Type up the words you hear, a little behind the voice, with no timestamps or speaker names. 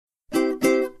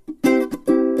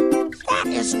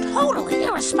is totally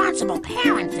irresponsible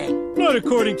parenting. Not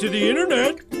according to the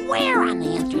internet. Where on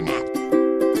the internet?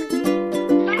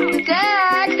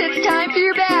 Dax, it's time for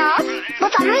your bath.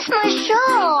 But I missed my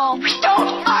show.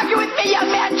 Don't argue with me, young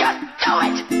man. Just do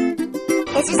it.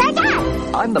 This is our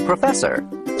dad. I'm the professor.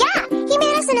 Yeah, he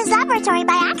made us in his laboratory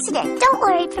by accident. Don't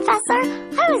worry, Professor.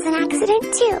 I was an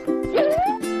accident, too.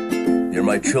 You're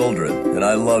my children, and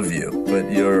I love you,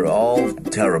 but you're all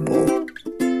terrible.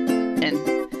 And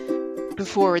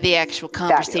before the actual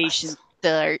conversation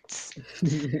starts,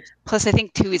 plus I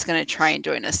think Tui's going to try and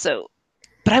join us. So,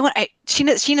 but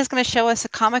Sheena's going to show us a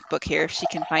comic book here if she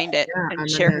can find it and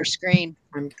share her screen.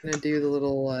 I'm going to do the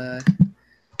little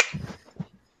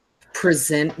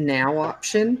present now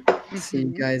option, so you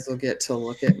guys will get to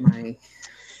look at my,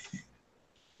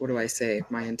 what do I say,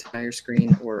 my entire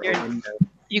screen or a window.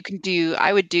 You can do,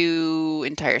 I would do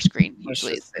entire screen.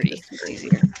 Usually it's pretty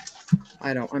easier.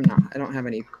 I don't have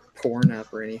any porn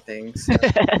up or anything. So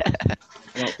I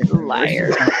don't think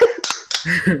Liar.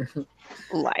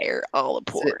 Liar, all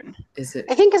the porn. Is it?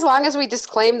 I think as long as we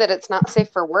disclaim that it's not safe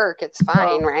for work, it's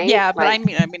fine, right? Yeah, but I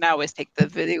mean, I always take the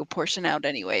video portion out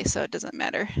anyway, so it doesn't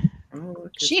matter.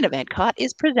 Sheena Van Cott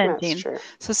is presenting.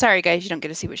 So sorry, guys, you don't get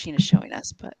to see what Sheena's showing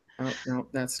us, but. Oh no,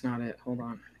 that's not it. Hold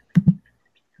on.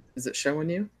 Is it showing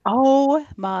you? Oh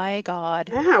my God.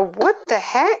 Yeah, what the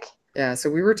heck? Yeah, so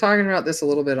we were talking about this a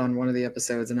little bit on one of the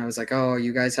episodes, and I was like, oh,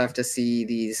 you guys have to see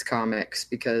these comics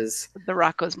because the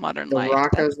Rocko's Modern Life. The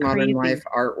Rocko's Modern Life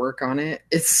artwork on it.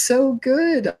 It's so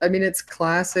good. I mean, it's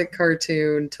classic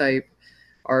cartoon type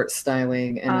art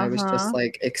styling, and I was just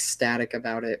like ecstatic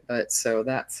about it. But so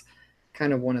that's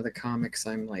kind of one of the comics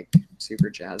I'm like super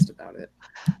jazzed about it.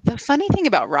 The funny thing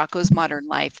about Rocko's Modern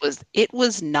Life was it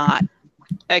was not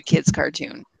a kid's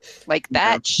cartoon. Like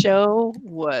that show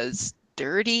was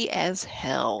dirty as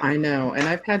hell. I know. And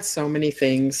I've had so many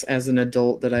things as an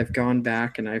adult that I've gone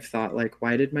back and I've thought, like,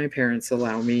 why did my parents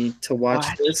allow me to watch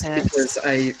this? Because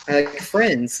I like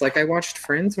Friends. Like, I watched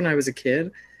Friends when I was a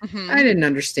kid. I didn't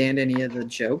understand any of the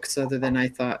jokes other than I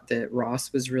thought that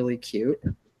Ross was really cute.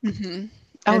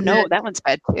 Oh, no, that one's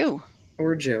bad too.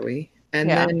 Or Joey.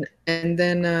 And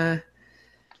then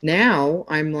now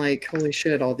I'm like, holy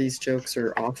shit, all these jokes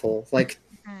are awful. Like,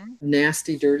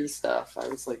 nasty, dirty stuff. I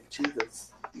was like,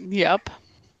 Jesus. Yep.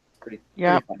 Pretty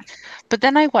funny. But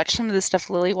then I watch some of the stuff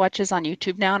Lily watches on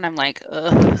YouTube now, and I'm like,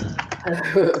 ugh.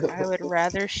 I would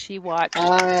rather she watch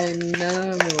I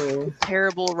know.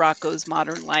 terrible Rocko's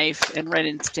Modern Life and Ren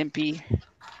and Stimpy.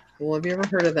 Well, have you ever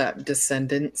heard of that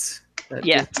Descendants?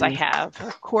 Yes, I have.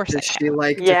 Of course I have. Does she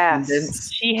like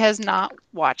Descendants? She has not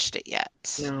watched it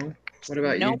yet. No. What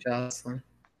about you, Jocelyn?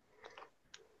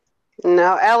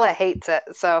 No, Ella hates it,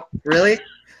 so. Really?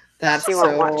 That's she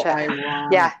won't so watch it.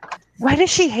 ironic. Yeah. Why does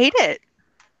she hate it?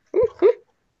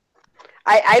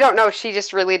 I don't know. She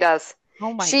just really does.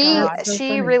 Oh my God.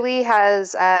 She really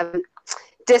has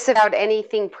disavowed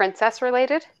anything princess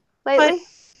related lately.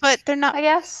 But they're not, I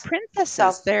guess,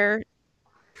 princesses. So.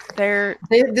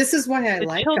 This is why I the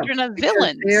like children them. of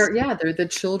villains. They're the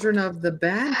children of the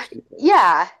bad people.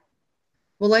 Yeah.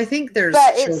 Well, I think there's.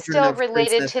 But it's still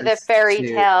related to the fairy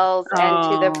tales and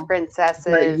to the princesses.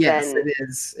 But yes, and, it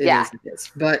is. It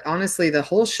is. But honestly, the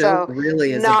whole show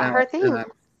really is not about her theme.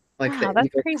 like the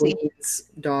Evil Queen's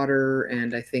daughter,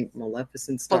 and I think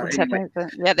Maleficent's daughter.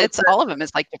 Yeah, it's all of them.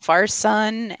 It's like Jafar's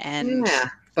son, and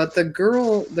but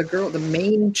the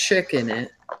main chick in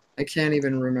it, I can't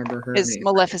even remember her is name.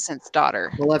 Maleficent's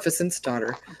daughter.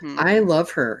 I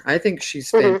love her. I think she's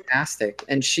fantastic,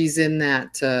 and she's in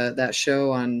that that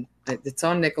show on. It's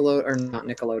on Nickelodeon or not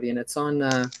Nickelodeon. It's on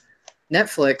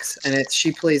Netflix, and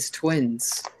she plays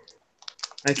twins.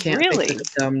 I can't think of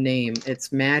the dumb name.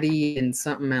 It's Maddie and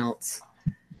something else.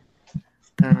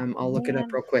 I'll look it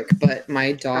up real quick. But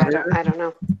my daughter, I don't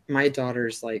know. My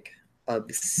daughter's like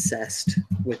obsessed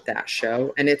with that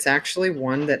show, and it's actually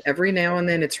one that every now and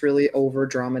then it's really over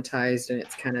dramatized and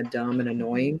it's kind of dumb and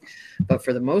annoying, but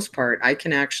for the most part I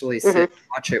can actually sit and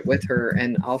watch it with her,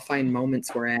 and I'll find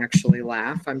moments where I actually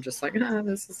laugh. I'm just like,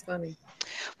 this is funny.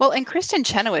 Well, and Kristen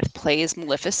Chenoweth plays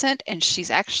Maleficent, and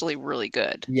she's actually really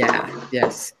good.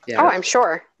 Oh, I'm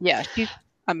sure. Yeah, she's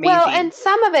amazing. Well, and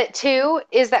some of it too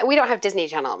is that we don't have Disney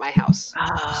Channel at my house,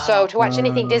 so to watch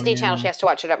anything Disney Channel, she has to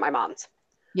watch it at my mom's.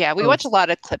 Yeah, we watch a lot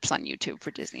of clips on YouTube for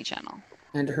Disney Channel.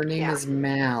 And her name is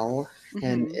Mal,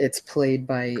 and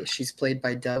she's played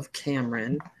by Dove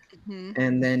Cameron.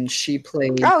 And then she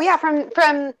played... Oh, yeah,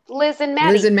 from Liz and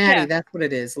Maddie. Liz and Maddie, that's what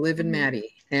it is. Liv and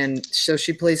Maddie. And so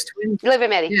she plays twins. Liv and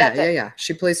Maddie, Yeah.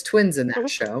 She plays twins in that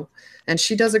show. And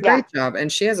she does a great job. And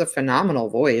she has a phenomenal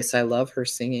voice. I love her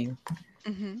singing.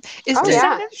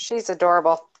 She's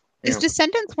adorable. Is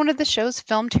Descendants one of the shows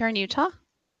filmed here in Utah?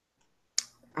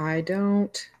 I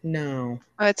don't know.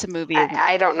 Oh, it's a movie.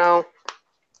 I don't know.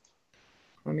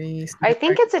 Let me. I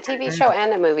think it's a TV show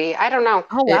and a movie. I don't know.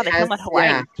 Oh wow, they film in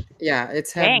Hawaii. Yeah,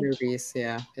 it's had Dang. movies.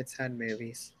 Yeah, it's had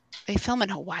movies. They film in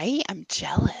Hawaii. I'm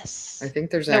jealous. I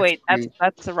think there's. No, wait,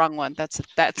 that's the wrong one. That's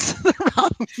the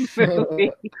wrong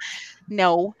movie.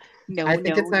 No. I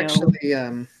think it's actually.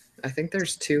 I think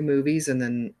there's 2 movies and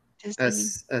then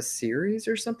a series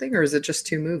or something, or is it just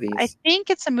 2 movies? I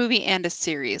think it's a movie and a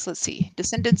series. Let's see.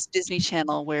 Descendants, Disney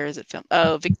Channel. Where is it filmed?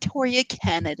 Oh, Victoria,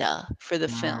 Canada for the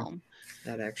film.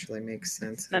 That actually makes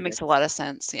sense. That makes a lot of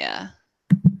sense. Yeah.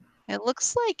 It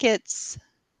looks like it's.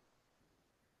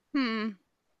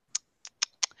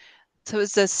 So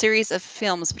it's a series of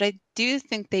films, but I do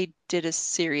think they did a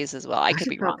series as well. I could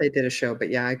be wrong. They did a show, but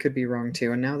yeah, I could be wrong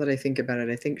too. And now that I think about it,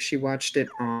 I think she watched it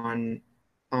on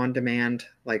demand,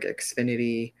 like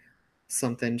Xfinity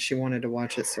something. She wanted to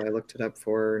watch it, so I looked it up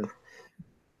for her. And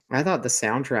I thought the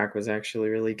soundtrack was actually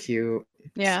really cute.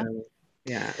 Yeah. So,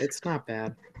 yeah, it's not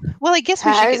bad. Well, I guess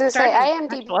we should get started.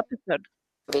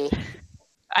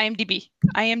 IMDb.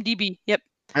 IMDb. Yep.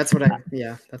 That's what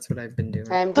I've been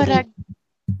doing. But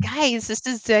guys, this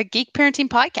is the Geek Parenting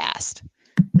Podcast.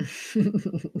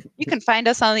 You can find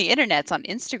us on the internet on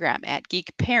Instagram at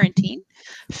Geek Parenting,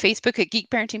 Facebook at Geek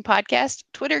Parenting Podcast,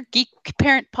 Twitter Geek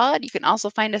Parent Pod. You can also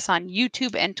find us on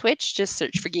YouTube and Twitch. Just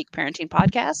search for Geek Parenting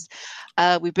Podcast.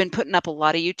 We've been putting up a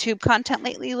lot of YouTube content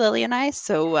lately, Lily and I.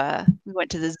 So we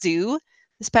went to the zoo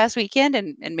this past weekend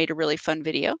and made a really fun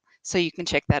video. So you can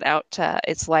check that out.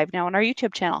 It's live now on our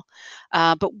YouTube channel.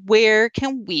 But where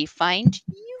can we find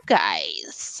you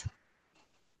guys?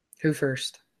 Who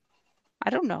first? I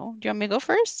don't know. Do you want me to go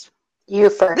first? You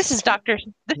first. This is Dr.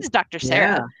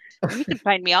 Sarah. Yeah. You can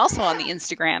find me also on the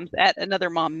Instagrams at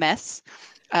Another Mom Mess.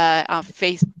 On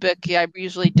Facebook, I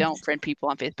usually don't friend people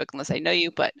on Facebook unless I know you,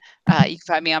 but you can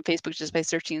find me on Facebook just by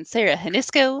searching Sarah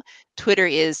Hanisco. Twitter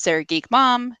is Sarah Geek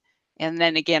Mom. And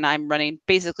then again, I'm running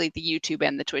basically the YouTube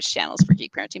and the Twitch channels for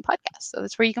Geek Parenting Podcast. So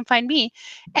that's where you can find me.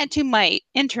 And to my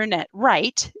internet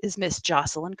right is Miss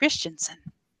Jocelyn Christensen.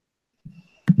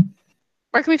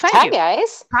 Where can we find you? Hi,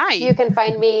 guys. Hi. You can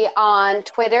find me on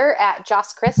Twitter at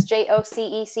JossChris,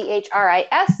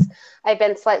 JoCechris. I've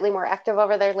been slightly more active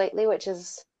over there lately, which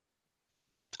is...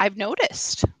 I've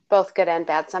noticed. Both good and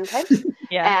bad sometimes.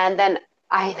 Yeah. And then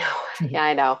I know. Yeah,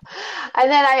 I know.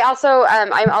 And then I also,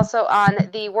 I'm also on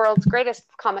the world's greatest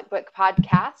comic book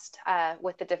podcast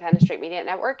with the Defender Street Media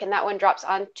Network. And that one drops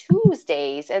on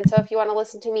Tuesdays. And so if you want to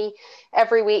listen to me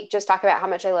every week, just talk about how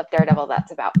much I love Daredevil,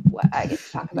 that's about what I get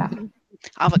to talk about.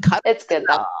 Avocado. It's good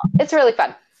though. It's really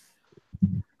fun.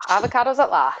 Avocados at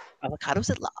law.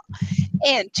 Avocados at law.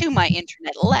 And to my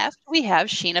internet left, we have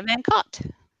Sheena Van Cott.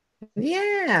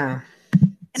 Yeah.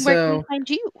 And where can we find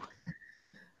you?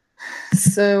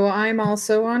 So I'm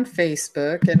also on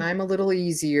Facebook, and I'm a little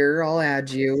easier. I'll add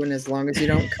you, and as long as you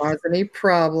don't cause any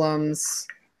problems,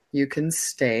 you can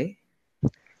stay.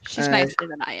 She's nicer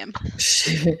than I am.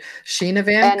 Sheena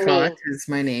Van Cott is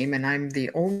my name, and I'm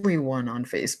the only one on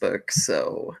Facebook,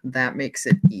 so that makes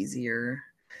it easier.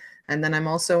 And then I'm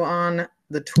also on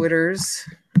the Twitters,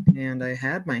 and I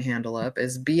had my handle up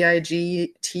as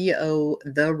BIGTO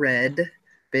the Red,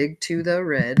 Big to the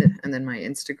Red, and then my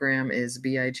Instagram is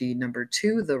BIG number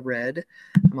 2 the Red.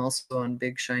 I'm also on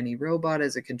Big Shiny Robot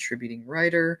as a contributing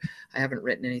writer. I haven't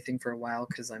written anything for a while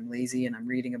because I'm lazy and I'm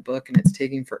reading a book and it's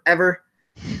taking forever.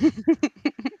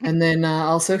 And then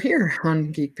also here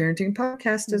on Geek Parenting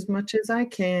Podcast as much as I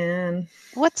can.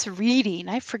 What's reading?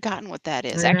 I've forgotten what that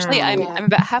is. Actually, I'm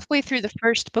about halfway through the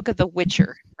first book of The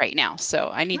Witcher right now,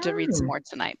 so I need to read some more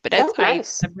tonight. But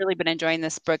nice. I've really been enjoying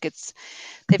this book.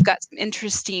 They've got some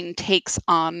interesting takes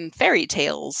on fairy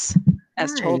tales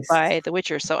as told by The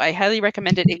Witcher. So I highly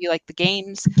recommend it if you like the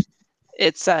games.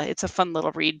 It's a fun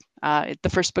little read.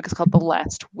 The first book is called The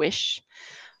Last Wish.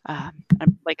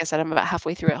 Like I said, I'm about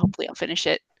halfway through it. Hopefully I'll finish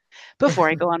it before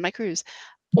I go on my cruise,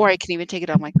 or I can even take it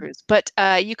on my cruise. But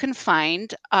you can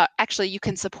find, actually, you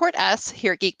can support us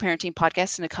here at Geek Parenting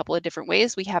Podcast in a couple of different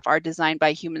ways. We have our Design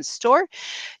by Humans store.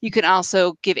 You can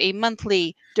also give a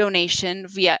monthly donation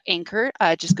via Anchor.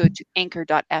 Just go to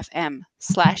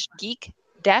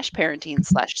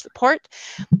anchor.fm/geek-parenting/support.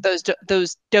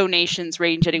 Those donations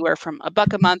range anywhere from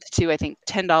 $1 a month to I think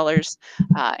 $10,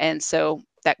 and so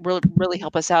that really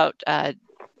help us out.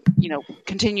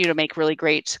 Continue to make really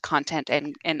great content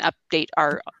and update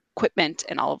our equipment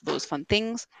and all of those fun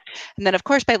things. And then, of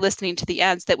course, by listening to the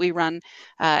ads that we run,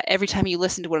 every time you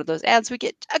listen to one of those ads, we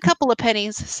get a couple of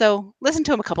pennies. So listen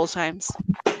to them a couple of times.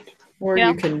 Or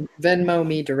Yeah. you can Venmo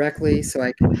me directly so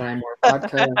I can buy more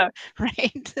vodka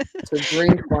Right. to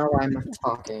drink while I'm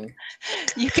talking.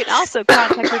 You can also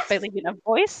contact us by leaving a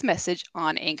voice message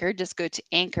on Anchor. Just go to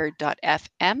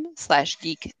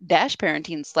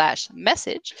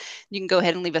anchor.fm/geek-parenting/message. You can go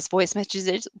ahead and leave us voice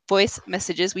messages.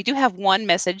 We do have one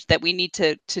message that we need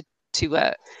to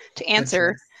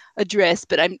answer, address,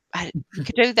 but I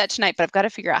could do that tonight, but I've got to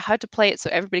figure out how to play it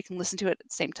so everybody can listen to it at the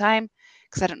same time,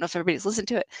 because I don't know if everybody's listened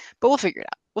to it, but we'll figure it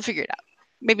out.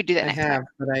 Maybe do that next time.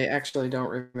 But I actually don't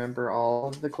remember all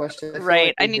of the questions.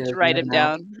 Right. I need to write them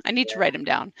down.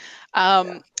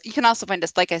 You can also find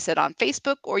us, like I said, on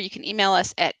Facebook, or you can email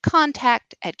us at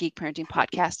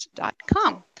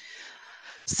contact@geekparentingpodcast.com.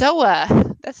 So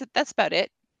that's about it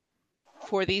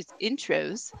for these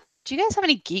intros. Do you guys have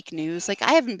any geek news? Like,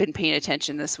 I haven't been paying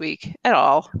attention this week at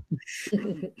all.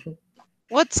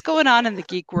 What's going on in the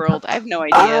geek world? I have no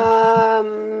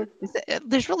idea.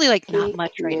 There's really like not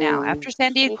much right now. After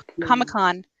San Diego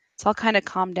Comic-Con, it's all kind of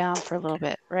calmed down for a little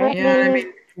bit, right? Yeah, I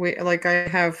mean,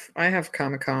 I have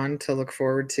Comic-Con to look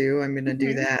forward to. I'm gonna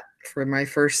do that for my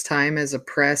first time as a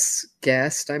press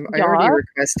guest. I already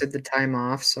requested the time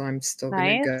off, so I'm still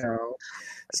gonna go.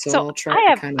 So I'll try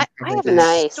I to have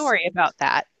a story about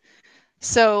that.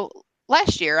 So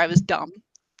last year I was dumb.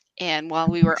 And while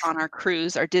we were on our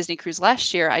cruise, our Disney cruise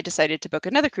last year, I decided to book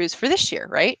another cruise for this year,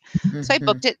 right? Mm-hmm. So I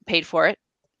booked it, paid for it,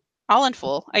 all in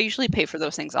full. I usually pay for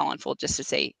those things all in full just to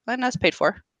say, well, no, it's paid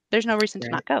for. There's no reason to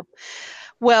not go.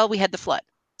 Well, we had the flood.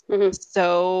 Mm-hmm.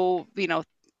 So,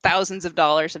 thousands of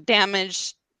dollars of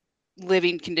damage,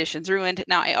 living conditions ruined.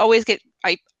 Now, I always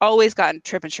gotten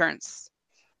trip insurance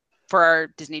for our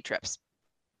Disney trips.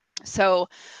 So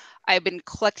I've been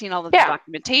collecting all of the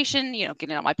documentation,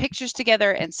 getting all my pictures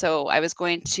together. And so I was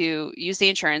going to use the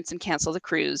insurance and cancel the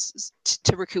cruise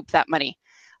to recoup that money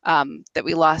that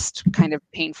we lost kind of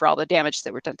paying for all the damage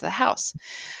that were done to the house.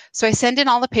 So I send in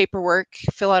all the paperwork,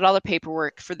 fill out all the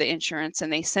paperwork for the insurance,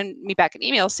 and they send me back an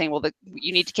email saying, well,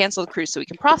 you need to cancel the cruise so we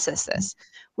can process this,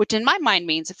 which in my mind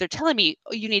means if they're telling me,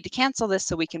 oh, you need to cancel this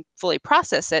so we can fully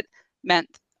process it,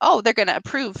 meant, oh, they're going to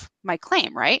approve my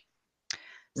claim, right?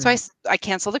 So I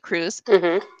cancel the cruise.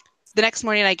 Mm-hmm. The next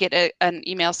morning I get an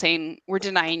email saying, we're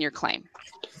denying your claim.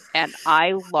 And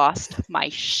I lost my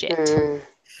shit.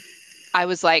 I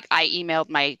was like, I emailed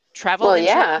my travel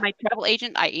agent. I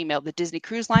emailed the Disney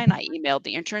Cruise Line. I emailed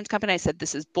the insurance company. I said,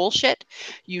 this is bullshit.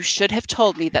 You should have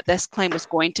told me that this claim was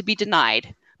going to be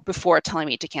denied before telling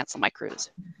me to cancel my cruise.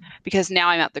 Because now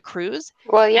I'm at the cruise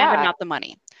and I'm out the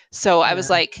money. So I was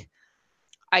like,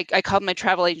 I called my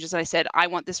travel agents and I said, I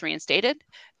want this reinstated.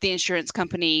 The insurance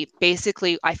company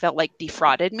basically, I felt like,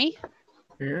 defrauded me.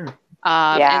 Yeah.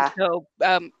 And so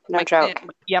my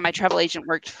travel agent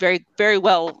worked very, very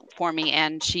well for me,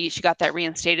 and she got that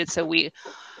reinstated. So we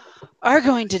are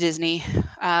going to Disney.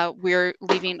 We're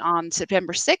leaving on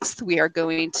September 6th. We are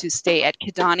going to stay at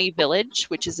Kidani Village,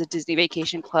 which is a Disney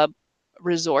Vacation Club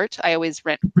resort. I always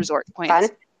rent resort points. Fun.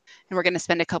 And we're going to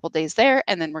spend a couple days there,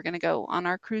 and then we're going to go on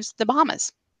our cruise to the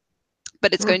Bahamas.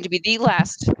 But it's going to be the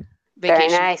last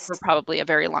vacation for probably a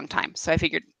very long time. So I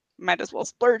figured might as well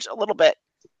splurge a little bit.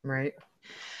 Right.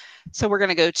 So we're going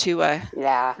to go to,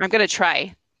 I'm going to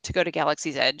try to go to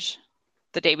Galaxy's Edge.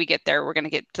 The day we get there, we're going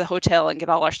to get to the hotel and get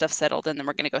all our stuff settled. And then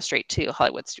we're going to go straight to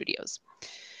Hollywood Studios.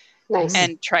 Nice.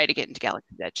 And try to get into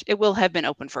Galaxy's Edge. It will have been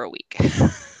open for a week.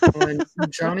 Well,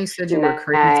 Johnny said you were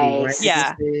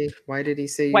crazy. Why did he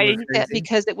say you were crazy?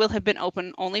 Because it will have been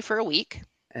open only for a week.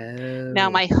 Oh. Now,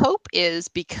 my hope is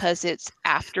because it's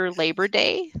after Labor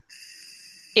Day,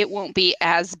 it won't be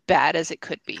as bad as it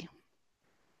could be.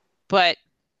 But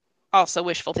also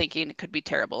wishful thinking, it could be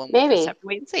terrible. And we'll just have to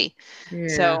wait and see. Yeah.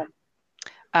 So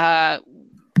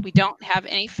we don't have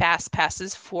any fast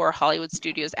passes for Hollywood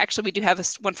Studios. Actually, we do have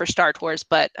one for Star Tours,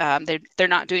 but they're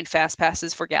not doing fast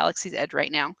passes for Galaxy's Edge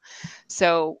right now.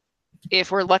 So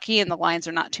if we're lucky and the lines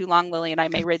are not too long, Lily and I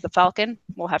may raid the Falcon.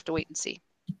 We'll have to wait and see.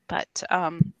 But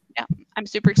I'm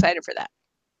super excited for that.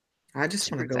 I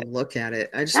just want to go look at it.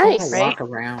 I just want to walk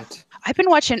around. I've been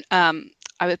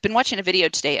watching a video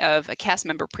today of a cast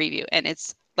member preview, and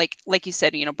it's like you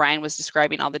said, Brian was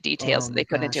describing all the details that they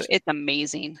put into it. It's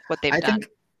amazing what they've done.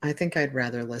 I think I'd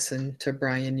rather listen to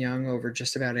Brian Young over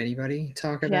just about anybody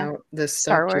talk about this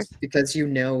stuff, just because he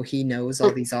knows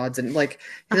all these odds, and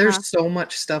there's so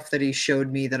much stuff that he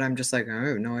showed me that I'm just like, I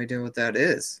have no idea what that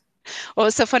is. Well,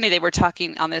 it's so funny. They were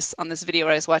talking on this video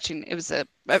I was watching. It was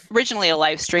originally a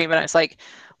live stream, and I was like,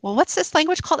 well, what's this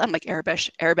language called? I'm like, Arabic.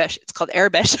 It's called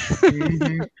Arabic.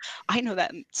 Mhm. I know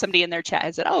that. And somebody in their chat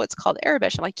has said, oh, it's called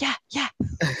Arabic. I'm like, yeah.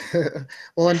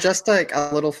 Well, and just like a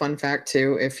little fun fact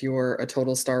too, if you're a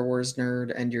total Star Wars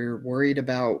nerd and you're worried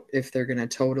about if they're gonna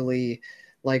totally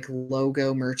like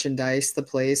logo merchandise the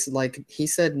place, like he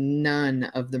said, none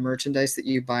of the merchandise that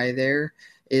you buy there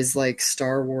is like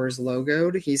Star Wars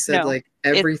logoed. He said No, like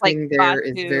it's everything like there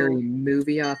is Batu. very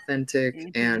movie authentic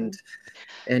Mhm. and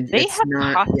They it's have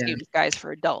not costumes, guys,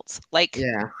 for adults, like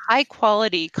yeah high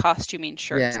quality costuming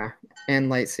shirts yeah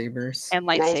and lightsabers. and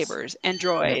Nice. lightsabers and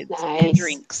droids and Nice.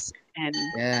 drinks and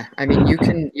Yeah, I mean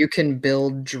you can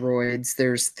build droids.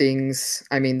 There's things.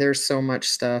 I mean, there's so much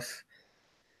stuff.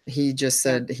 He just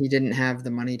said he didn't have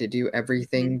the money to do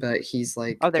everything, but he's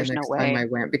like Oh, the there's no next time way. I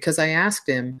went because I asked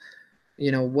him,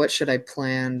 you know, what should I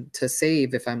plan to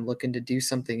save if I'm looking to do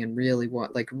something and really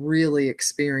want like really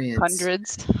experience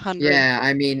hundreds. Yeah,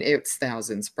 I mean it's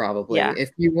thousands probably. Yeah.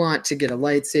 If you want to get a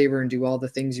lightsaber and do all the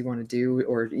things you want to do,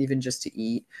 or even just to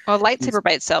eat, Well, a lightsaber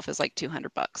by itself is like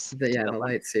 $200. the to build one.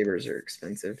 lightsabers are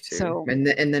expensive too. So- and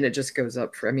then it just goes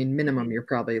up for. I mean, minimum you're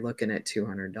probably looking at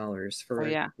 $200 for Oh, a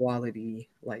yeah. quality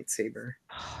lightsaber.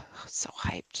 So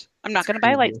hyped. I'm not going to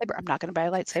buy a crazy. lightsaber. I'm not going to buy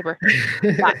a lightsaber.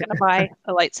 I'm not going to buy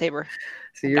a lightsaber.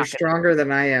 So I'm you're not gonna- stronger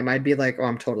than I am. I'd be like, oh,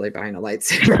 I'm totally buying a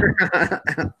lightsaber. I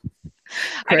gotta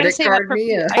Credit save up card for.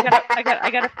 me.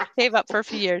 I gotta save up for a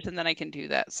few years and then I can do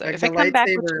that. So Like if the I come back,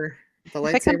 with, lightsaber, the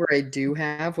if I come- lightsaber I do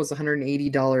have was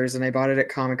 $180, and I bought it at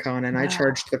Comic-Con, and I Wow.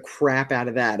 charged the crap out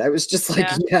of that. I was just like,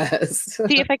 Yeah. yes.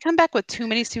 see, if I come back with too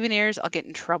many souvenirs, I'll get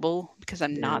in trouble because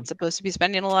I'm not supposed to be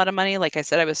spending a lot of money. Like I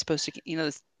said, I was supposed to,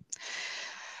 this.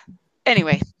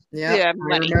 Anyway, Yeah,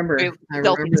 money. I remember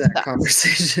Adulting that sucks.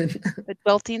 conversation.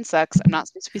 Adulting sucks. I'm not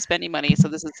supposed to be spending money, so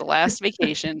this is the last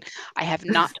vacation. I have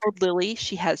not told Lily.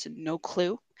 She has no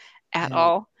clue at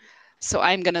all. So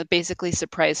I'm gonna basically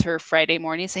surprise her Friday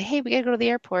morning. Say, hey, we gotta go to the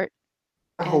airport.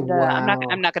 Oh And wow!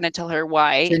 I'm not gonna tell her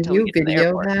why Can until you we get to the video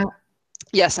airport. that?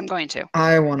 Yes, I'm going to.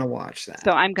 I want to watch that.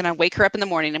 So I'm gonna wake her up in the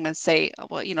morning. I'm gonna say,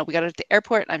 well, we got at the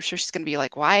airport. I'm sure she's gonna be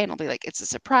like, why? And I'll be like, it's a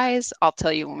surprise. I'll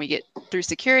tell you when we get through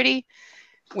security,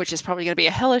 which is probably gonna be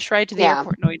a hellish ride to the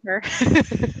airport knowing her.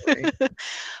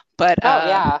 But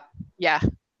yeah,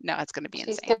 no, it's gonna be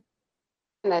She's insane.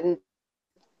 gonna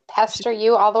pester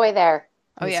you all the way there.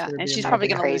 Oh It's yeah, gonna and be she's amazing. probably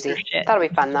gonna lose her Crazy. shit. That'll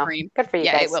be fun though. Scream. Good for you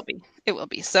Yeah, guys. it will be. It will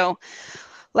be. So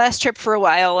last trip for a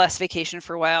while, last vacation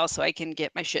for a while, so I can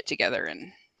get my shit together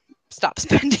and stop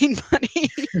spending money.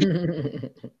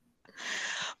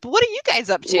 But what are you guys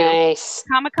up to? Nice.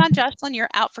 Comic-Con, Jocelyn, you're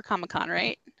out for Comic-Con,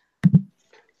 right?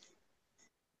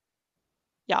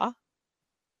 Yeah.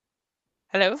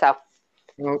 Hello? So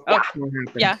Oh, Yeah. what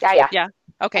happened? Yeah.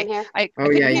 Okay. I'm here. I Oh,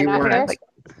 couldn't yeah, hear you not were.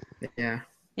 here?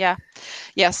 Yeah.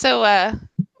 Yeah. So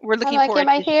we're I'm looking like, forward. am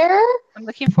I here? I'm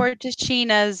looking forward to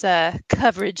Sheena's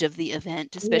coverage of the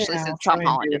event, especially Yeah, I'll since try Tom and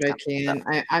Holland do is what I coming.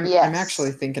 can. I'm Yes.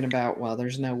 actually thinking about, well,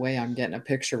 there's no way I'm getting a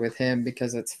picture with him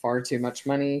because it's far too much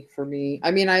money for me.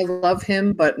 I mean, I love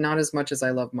him, but not as much as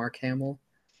I love Mark Hamill.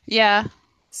 Yeah.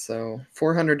 So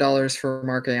 $400 for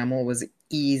Mark Hamill was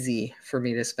easy for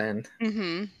me to spend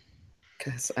Mm-hmm.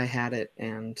 because I had it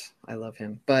and I love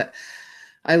him. But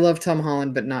I love Tom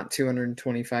Holland, but not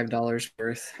 $225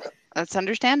 worth. That's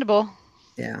understandable.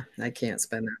 Yeah, I can't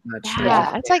spend that much.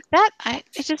 Yeah, it's like that.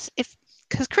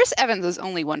 Because Chris Evans is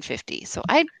only 150, so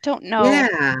I don't know.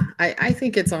 Yeah, I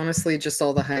think it's honestly just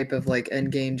all the hype of like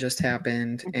Endgame just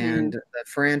happened and the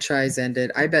franchise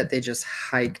ended. I bet they just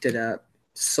hiked it up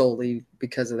solely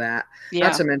because of that. Yeah,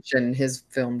 Not to mention his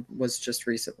film was just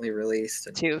recently released.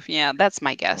 And too. Yeah, that's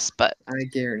my guess. But I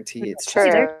guarantee it's just.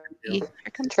 True. here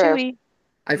comes True. Chewie.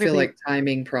 I feel Really- like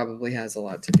timing probably has a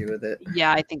lot to do with it.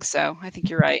 Yeah, I think so. I think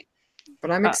you're right. But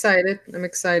I'm excited. I'm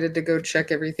excited to go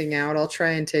check everything out. I'll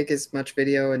try and take as much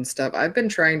video and stuff. I've been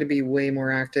trying to be way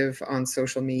more active on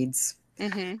social medias.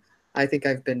 Mm-hmm. I think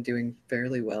I've been doing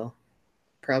fairly well.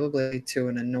 Probably to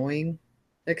an annoying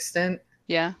extent.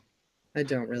 Yeah. I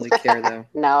don't really care though.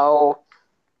 No.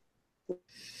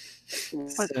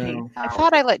 Let's see. So, I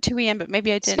thought I let Chewie in, but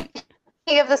maybe I didn't.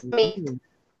 Speaking of this,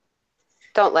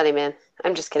 don't let him in.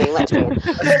 I'm just kidding. Let him in.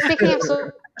 But speaking of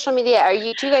social media, are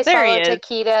you two guys There he follow is.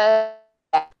 Taika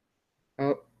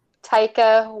oh,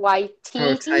 Taika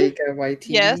Waititi Taika Waititi.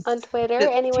 Yes. on Twitter?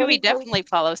 The- Anyone? Chewie definitely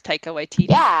follows Taika Waititi.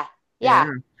 Yeah.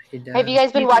 He does. Have you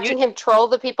guys been He's watching him troll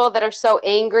the people that are so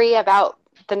angry about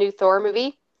the new Thor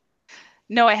movie?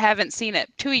 No, I haven't seen it.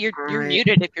 Chewie, you're I-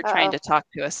 muted if you're trying Uh-oh. to talk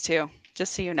to us too.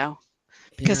 Just so you know,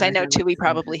 because Yeah, I know haven't Chewie seen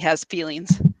probably has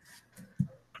feelings.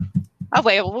 Oh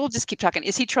wait, we'll just keep talking.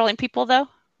 Is he trolling people though?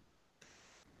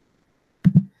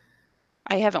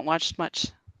 I haven't watched much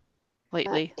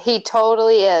lately. He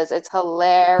totally is. It's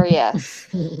hilarious.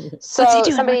 So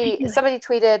somebody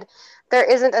tweeted, there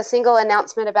isn't a single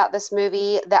announcement about this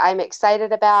movie that I'm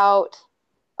excited about.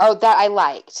 Oh, that I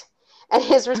liked. And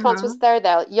his response was, there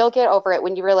though. You'll get over it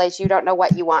when you realize you don't know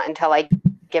what you want until I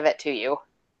give it to you.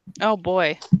 Oh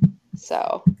boy.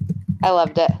 So I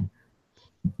loved it.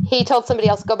 He told somebody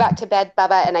else, go back to bed,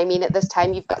 Bubba, and I mean it this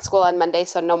time. You've got school on Monday,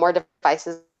 so no more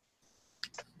devices.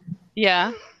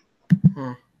 Yeah.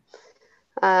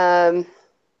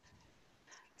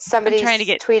 Somebody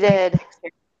tweeted,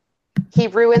 he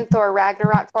ruined Thor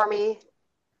Ragnarok for me.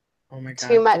 Oh my God.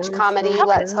 Too much comedy.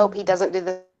 Let's hope he doesn't do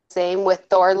the same with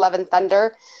Thor Love and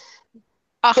Thunder.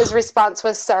 His response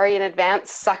was, sorry in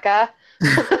advance, sucka.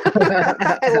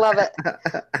 I love it.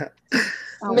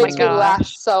 Makes me laugh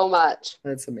so much.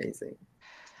 That's amazing.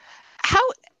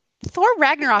 Thor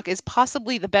Ragnarok is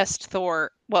possibly the best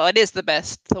Thor. Well, it is the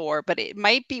best Thor, but it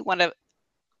might be my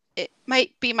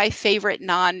favorite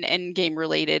non-Endgame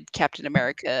related Captain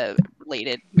America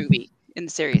related movie in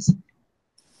the series.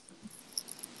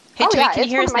 Hey, Tui, can you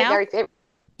hear us now?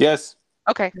 Yes.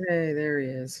 Okay. Hey, there he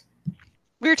is.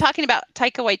 We were talking about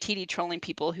Taika Waititi trolling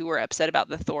people who were upset about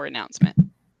the Thor announcement.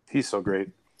 He's so great.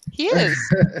 He is.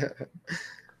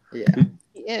 Yeah.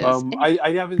 He is.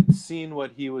 I haven't seen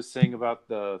what he was saying about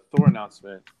the Thor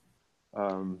announcement.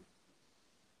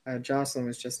 Jocelyn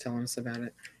was just telling us about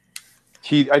it.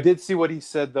 I did see what he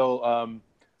said though.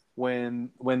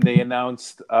 When they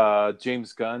announced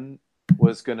James Gunn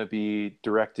was going to be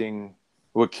directing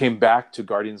what came back to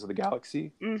Guardians of the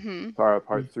Galaxy,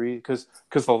 part 3, because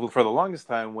for the longest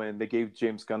time when they gave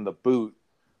James Gunn the boot,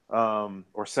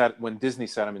 when Disney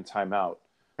sat him in timeout.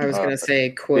 I was going to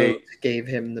say, quote, gave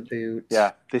him the boot.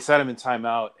 Yeah, they sat him in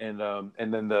timeout,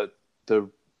 and then the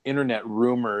internet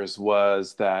rumors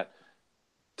was that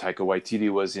Taika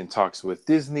Waititi was in talks with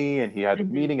Disney, and he had a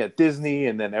meeting at Disney,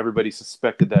 and then everybody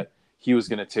suspected that he was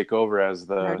going to take over as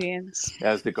the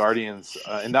Guardians,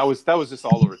 and that was just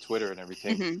all over Twitter and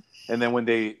everything. And then when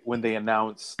they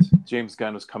announced James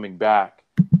Gunn was coming back,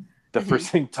 the first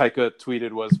thing Taika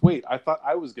tweeted was, "Wait, I thought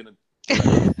I was going to."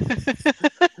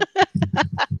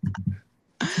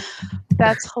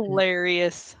 That's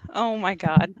hilarious. Oh my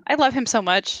God. I love him so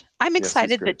much. I'm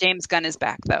excited that James Gunn is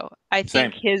back though. I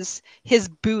think his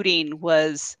booting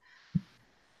was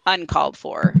uncalled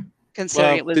for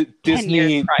considering it was 10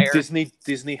 years prior.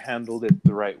 Disney handled it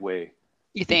the right way.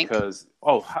 You think? Because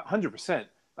 100%.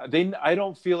 I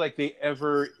don't feel like they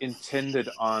ever intended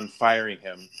on firing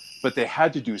him, but they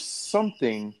had to do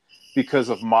something because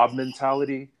of mob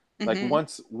mentality. Like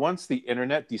once the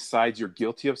internet decides you're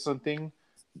guilty of something,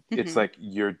 it's like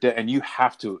you're dead, and you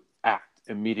have to act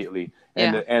immediately.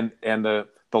 And the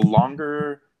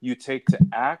longer you take to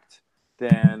act,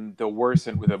 then the worse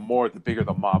and the bigger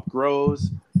the mob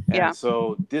grows. And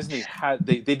so Disney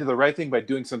they did the right thing by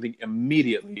doing something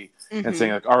immediately and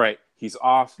saying like, all right, he's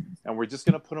off, and we're just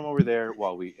gonna put him over there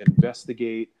while we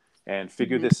investigate and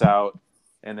figure this out,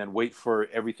 and then wait for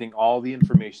all the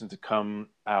information to come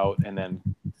out, and then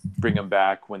bring him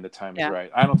back when the time is right.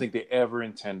 I don't think they ever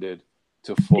intended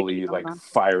to fully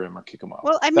fire him or kick him off.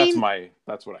 Well,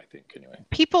 that's what I think anyway.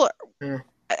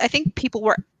 I think people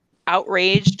were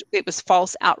outraged. It was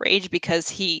false outrage because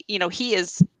he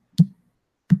is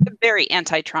very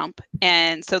anti-Trump,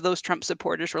 and so those Trump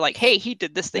supporters were like, "Hey, he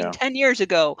did this thing 10 years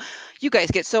ago. You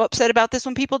guys get so upset about this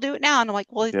when people do it now." And I'm like,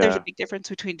 "Well, there's a big difference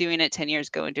between doing it 10 years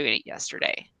ago and doing it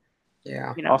yesterday."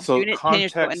 Yeah. Also, doing it 10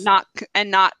 years ago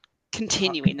and not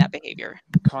continuing that behavior.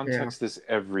 Context is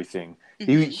everything.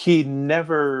 He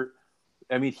never.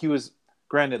 I mean, he was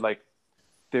granted like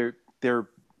they're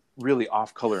really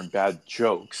off color and bad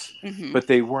jokes, but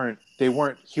they weren't.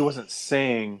 He wasn't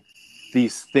saying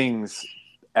these things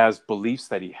as beliefs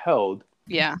that he held.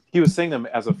 Yeah. He was saying them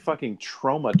as a fucking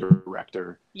trauma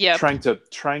director. Yeah. Trying to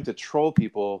troll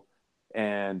people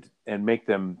and make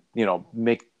them,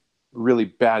 make really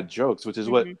bad jokes, which is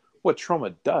what trauma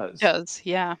does.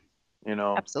 Yeah.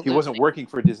 Absolutely. He wasn't working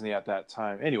for Disney at that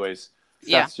time. Anyways,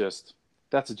 that's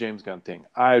a James Gunn thing.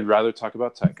 I'd rather talk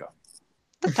about Taika.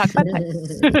 Let's talk about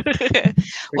Taika.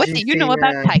 What do you know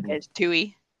about Taika,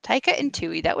 Tui? Taika and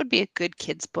Tui, that would be a good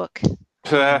kid's book.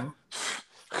 The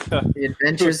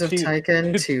Adventures of Taika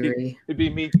and Tui. It'd be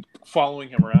me following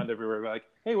him around everywhere, like,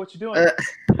 "Hey, what you doing?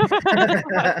 What you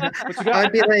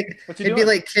got? It'd be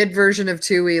like kid version of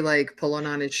Tui, like pulling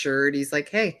on his shirt. He's like,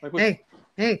 "Hey, hey,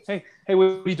 what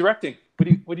are you directing?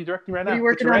 What are you directing right now? What are you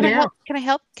working on now? Can I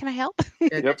help?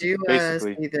 Did you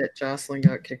see that Jocelyn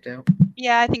got kicked out?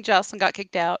 Yeah, I think Jocelyn got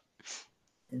kicked out.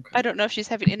 I don't know if she's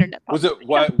having internet Was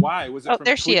problems. it why? Was it Oh, from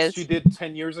there she tweets is. she did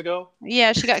 10 years ago?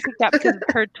 Yeah, she got kicked out because of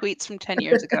her tweets from 10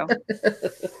 years ago.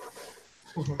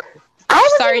 I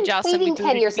was Sorry, Jocelyn. tweeting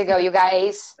 10 years ago, you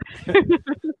guys.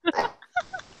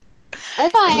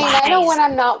 That's fine. I know when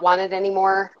I'm not wanted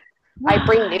anymore. I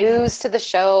bring news to the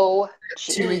show.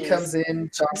 Chewie Jeez. comes in,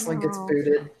 Jocelyn gets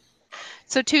booted.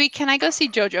 So, Tui, can I go see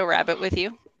Jojo Rabbit with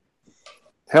you?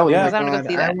 Hell yeah. Because I want to go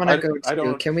see I that. want to go I too.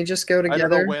 don't- Can we just go I don't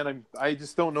together? know when I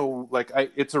just don't know. Like,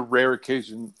 it's a rare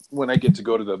occasion when I get to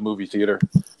go to the movie theater.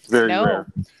 It's very No. rare.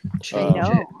 Change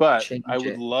know. it. But Change I would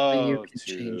it. love You can to.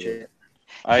 change it.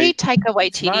 Hey, Taika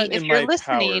It's not Waititi, if in you're my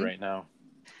listening, power right now.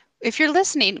 if you're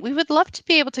listening, we would love to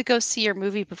be able to go see your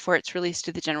movie before it's released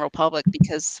to the general public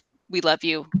because we love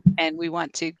you and we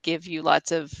want to give you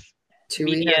lots of Tui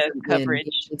media has an in. coverage.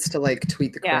 He needs to like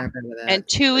tweet the Yeah. crap out of that. And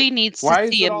Tui needs Why to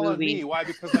is see it a all on movie. me? Why?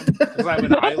 Because I'm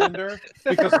an Islander?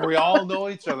 Because we all know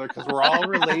each other? Because we're all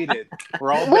related?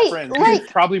 We're all Wait, friends. like-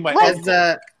 He's probably my like- uncle.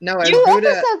 as no, as 2 Buddha,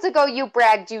 episodes ago, you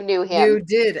bragged you knew him. you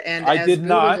did, and I as did Buddha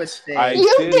not. would say, I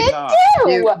You did did not.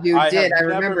 you I did. have I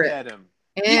remember never it. met him.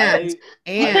 And You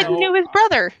and said you knew his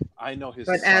brother. I know his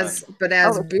but son. as Oh,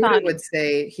 Buddha son. would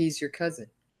say, he's your cousin.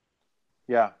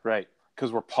 Yeah, right.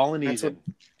 Because we're Polynesian.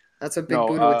 That's what Big No,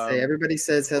 Buddha would say. Everybody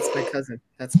says that's my cousin.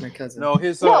 That's my cousin. No,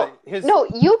 his No, his No,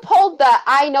 you pulled the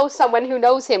I know someone who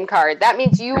knows him card. That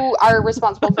means you are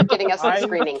responsible for getting us to the I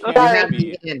screening. can't You Sorry. have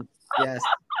be. the in. Yes.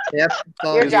 Yep. It's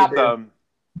all Your you job. do.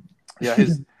 Yeah,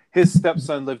 his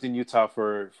stepson lived in Utah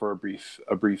for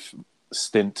a brief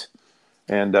stint,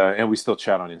 and we still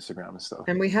chat on Instagram and stuff.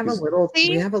 And we have a He's- little. See?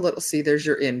 We have a little. See, there's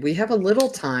your in. We have a little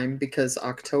time because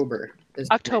October. Is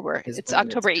October. is It's when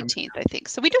October coming 18th, I think.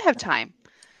 So we do have time.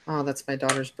 Oh, that's my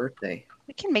daughter's birthday.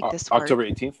 We can make this work. October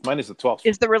 18th. Mine is the 12th.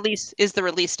 Is the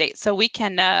release date. So we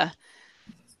can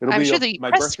It'll I'm be sure the my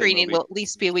press birthday screening movie. will at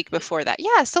least be a week before that.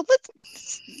 Yeah, so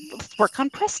let's work on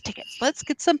press tickets. Let's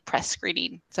get some press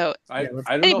screening. So I Yeah, don't know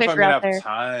Anybody if I'm gonna out have there?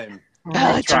 time. Oh,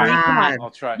 I'll my try. Come on. God.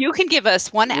 I'll try. you can give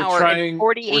us 1 We're hour trying- and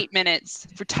 48 minutes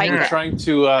for We're Taika. trying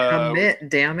to. Commit,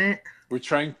 damn it. We're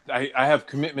trying. I have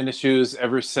commitment issues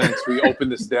ever since we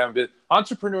opened this damn bit.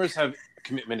 Entrepreneurs have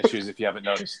commitment issues, if you haven't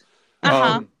noticed.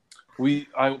 Uh-huh.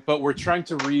 But we're trying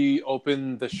to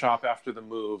reopen the shop after the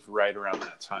move right around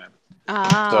that time.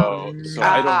 Oh. So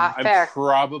I'm fair.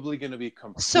 probably going to be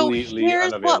So completely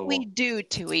here's unavailable. what we do,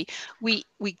 Tui. We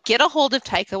get a hold of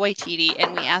Taika Waititi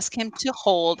and we ask him to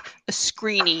hold a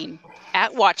screening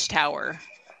at Watchtower.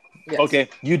 Yes. Okay,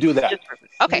 you do that.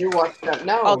 Okay, You watch that.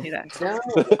 No. I'll do that. No.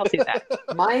 I'll do that.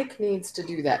 Mike needs to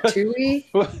do that. Tui.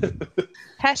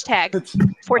 Hashtag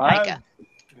for Taika.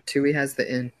 Tui has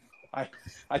the in. I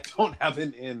don't have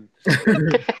an in.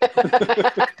 Then,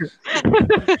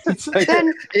 It's like,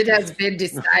 It has been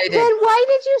decided. then why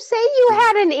did you say you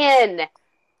had an in?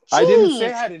 I didn't say I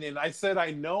Jeez. had an in. I said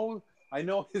I know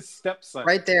his stepson.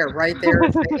 Right there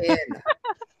is the in.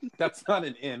 That's not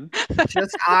an in.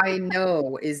 Just I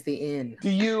know is the in. Do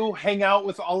you hang out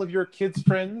with all of your kids'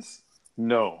 friends?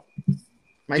 No.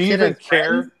 My Do you kid even has care?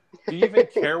 friends. Do you even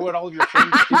care what all of your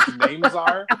friends' kids' names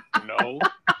are? No.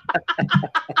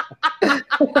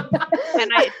 And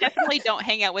I definitely don't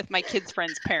hang out with my kids'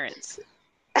 friends' parents.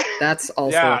 That's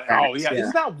also Yeah. a fact. Oh, yeah.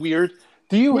 Isn't that weird?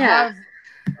 Do you Yeah.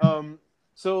 have?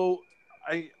 So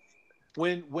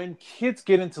when kids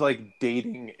get into like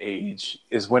dating age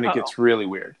is when it gets really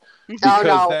weird because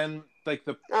no. then like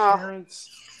the Oh.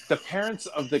 parents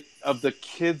of the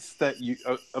kids that you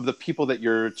of the people that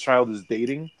your child is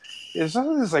dating is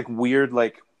this like weird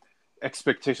like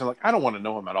expectation like I don't want to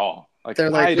know him at all. Like They're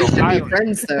like, I we don't- should I be don't-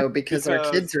 friends though because our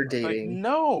because, kids are like, dating.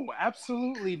 no,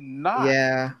 absolutely not.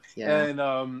 Yeah.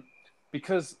 And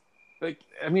because like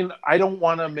I mean I don't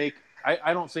want to make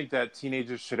I don't think that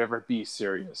teenagers should ever be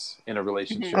serious in a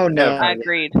relationship. Oh, no. ever. I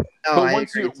agreed. Oh, But I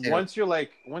once agree too.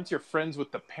 once you're friends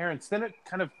with the parents, then it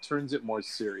kind of turns it more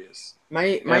serious. my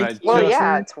and I Well, just-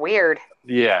 yeah, it's weird.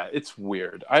 Yeah, it's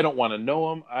weird. I don't want to know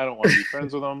them. I don't want to be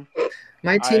friends with them.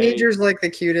 my teenager's like the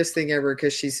cutest thing ever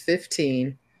because she's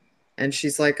 15 and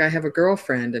she's like, I have a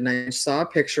girlfriend, and I saw a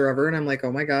picture of her and I'm like,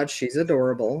 oh my god, she's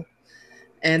adorable.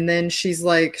 And then she's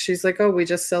like, oh, we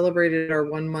just celebrated our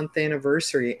 1 month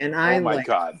anniversary, and I Oh my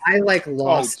god. I like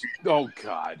lost it. Oh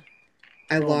god.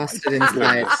 I Oh lost my it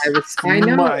inside. goodness. I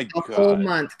know My a whole God.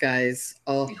 month, guys.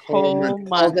 A whole Whole month.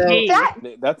 month. Although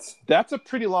Hey. That's a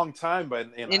pretty long time, but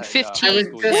In 15. I was high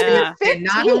school. just Yeah. gonna say,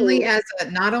 not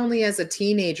 15. only as a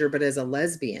teenager, but as a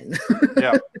lesbian.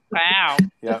 Yeah. Wow.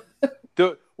 Yeah.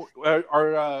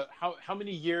 How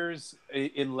many years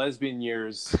in lesbian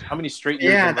years? How many straight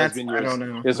years Yeah, in that's- lesbian I years don't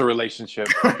know. is a relationship?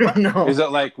 I don't know. Is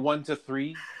it like 1 to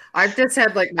 3? I've just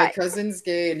had like my cousin's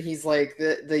gay, and he's like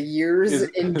the years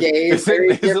in gay is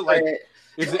very it different. like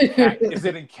is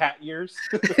it in cat years?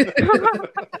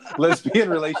 Lesbian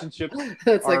relationships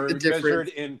That's are like the difference. measured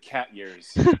in cat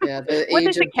years. Yeah, the What age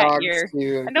is a of cat dogs year?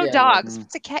 too. I know yeah, dogs.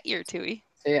 What's a cat year, Tui?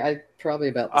 Yeah, I probably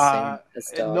about the same as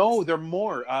dogs. No, they're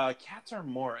more. Cats are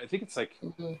more. I think it's like,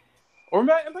 or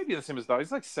it might be the same as dogs.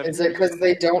 It's like 7 Is it years. because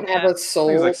they don't have a soul?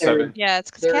 I think it's like They're 7. Yeah, it's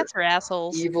because They're cats are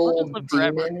assholes. evil They'll live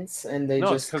forever. demons, and they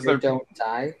No, it's just 'cause they they're- don't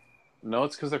die. No,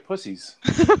 it's because they're pussies.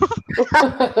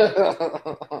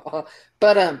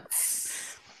 But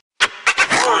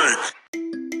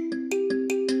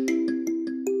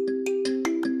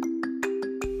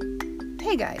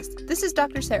Hey guys, this is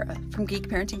Dr. Sarah from Geek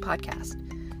Parenting Podcast.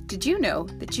 Did you know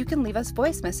that you can leave us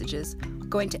voice messages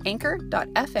going to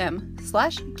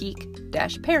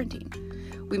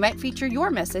anchor.fm/geek-parenting? We might feature your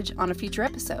message on a future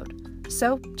episode,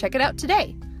 so check it out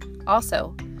today.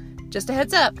 Also, just a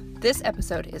heads up, this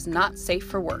episode is not safe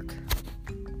for work.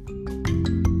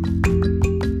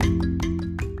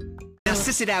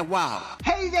 Sissy that wow.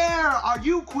 Hey there! Are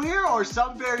you queer or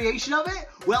some variation of it?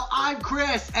 Well, I'm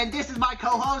Chris, and this is my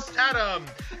co-host, Adam.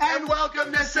 And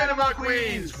welcome to Cinema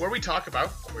Queens, where we talk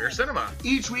about queer cinema.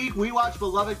 Each week, we watch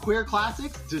beloved queer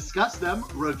classics, discuss them,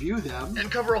 review them, and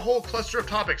cover a whole cluster of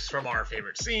topics from our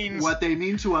favorite scenes, what they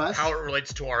mean to us, how it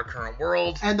relates to our current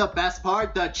world, and the best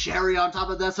part, the cherry on top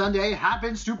of the sundae,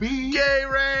 happens to be gay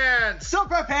rants. So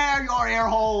prepare your ear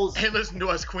holes and listen to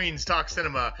us Queens talk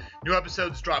cinema. New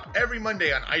episodes drop every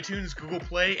Monday on iTunes, Google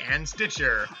Play, and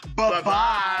Stitcher.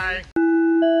 Bye-bye.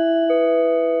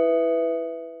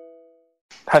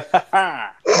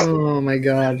 oh my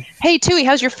god. Hey, Tui,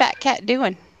 how's your fat cat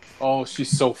doing? Oh,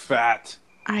 she's so fat.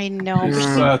 I know. She's She's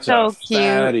such so a cute.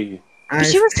 fatty. But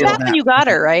she was fat when you got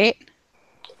her, right?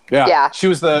 Yeah. She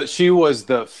was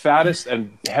the fattest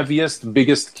and heaviest,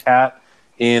 biggest cat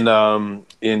in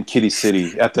Kitty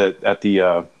City at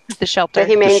the shelter. The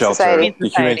Humane Society. The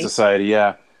Humane Society,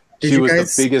 yeah. She was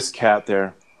the biggest cat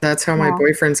there. That's how my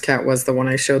boyfriend's cat was, the one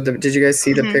I showed. Did you guys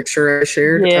see the picture I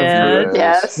shared? Yeah. Of her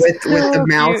Yes. With the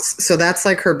mouse. So that's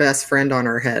like her best friend on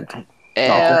her head.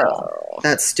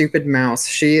 That stupid mouse.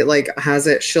 She like has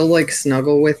it. She'll like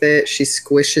snuggle with it. She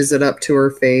squishes it up to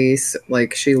her face.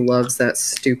 Like she loves that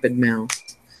stupid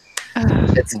mouse.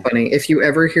 It's funny. If you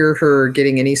ever hear her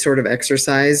getting any sort of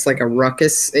exercise, like a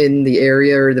ruckus in the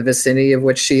area or the vicinity of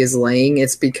which she is laying,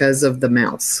 it's because of the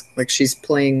mouse. Like she's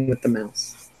playing with the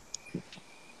mouse.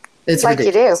 It's like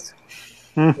ridiculous.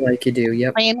 You do. Like you do,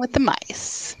 yep. Playing with the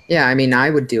mice. Yeah, I mean, I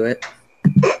would do it.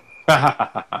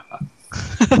 I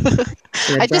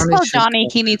just told Johnny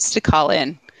he needs to call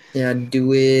in. Yeah,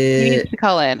 do He needs it. to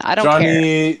call in. I don't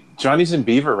care. Johnny's in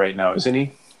Beaver right now, isn't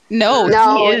he? No,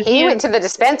 he went to the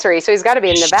dispensary, so he's got to be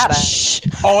in Nevada.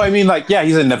 Oh, I mean, like, yeah,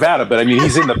 he's in Nevada, but I mean,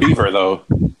 he's in the Beaver, though.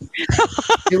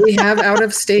 Do we have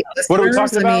out-of-state listeners? What are we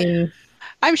talking about? I mean,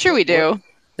 I'm sure we do.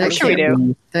 I'm sure we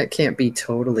do. That can't be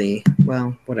totally,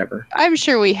 well, whatever. I'm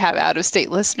sure we have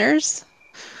out-of-state listeners.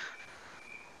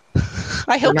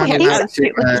 I hope we have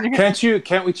out-of-state listeners.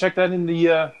 Can't we check that in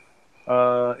the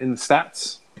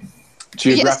stats?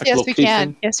 Geographic yes, location. we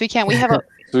can. Yes, we can. We have a.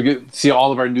 So we get see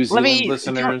all of our New Zealand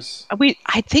listeners. I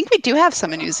think we do have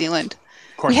some in New Zealand.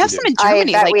 Of course we have some in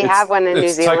Germany. I bet we have one in New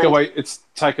Zealand. It's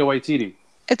Taika Waititi.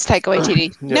 It's Taika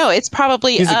Waititi. Yeah. No, it's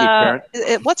probably He's a geek parent.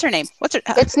 what's her name? What's her?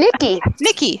 It's Nikki.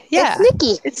 Nikki. Yeah, it's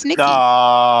Nikki. It's Nikki.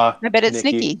 I bet it's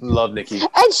Nikki. Love Nikki.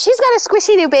 And she's got a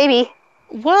squishy new baby.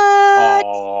 What?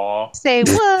 Aww. Say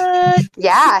what?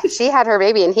 Yeah, she had her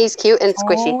baby, and he's cute and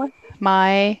squishy. Oh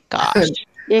my gosh!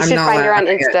 You should find her on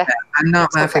Insta. I'm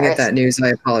not laughing at that news. I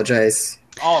apologize.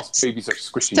 All babies are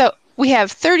squishy. So we have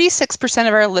 36%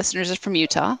 of our listeners are from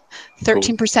Utah,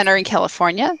 13% are in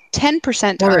California,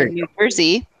 10% are in New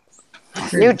Jersey.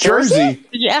 New Jersey?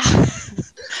 Yeah.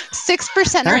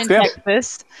 6% are in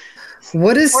Texas.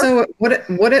 What is so? What?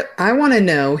 I want to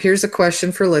know. Here's a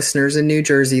question for listeners in New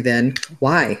Jersey. Then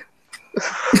why?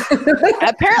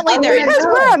 Apparently, because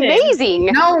we're amazing.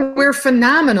 No, we're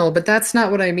phenomenal, but that's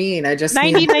not what I mean. I just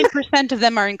 99% of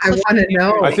them are in. I want to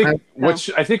know. I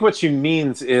think what she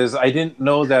means is I didn't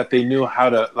know that they knew how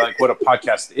to what a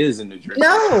podcast is in New Jersey.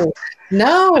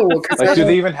 No. Like, do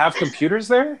they even have computers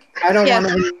there? I don't want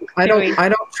to. I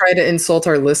don't try to insult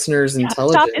our listeners'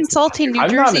 intelligence. Stop insulting New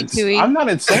Jersey, Tui. I'm not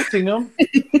insulting them.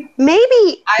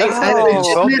 Maybe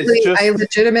I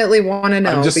legitimately want to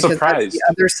know I'm just because surprised. that's the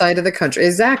other side of the country.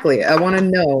 Exactly. I want to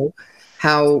know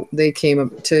how they came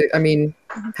up to. I mean,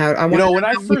 how I want to know when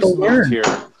I how first people moved learn here.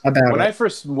 About when I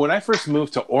first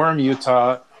moved to Orem,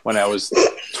 Utah, when I was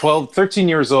 13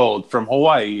 years old from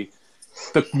Hawaii,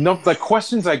 the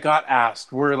questions I got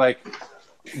asked were like,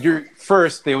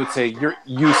 they would say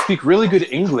you speak really good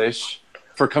English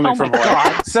for coming from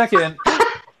Hawaii. Second,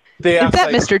 they asked, is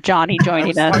that Mr. Johnny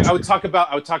joining us? I would talk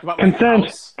about my consent.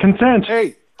 house. Consent.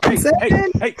 Hey,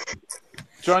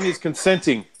 Johnny's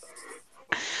consenting.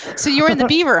 So you were in the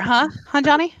Beaver, huh,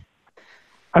 Johnny?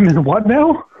 I'm in what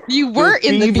now? You were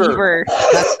in the Beaver.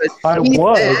 I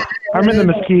was. I'm in the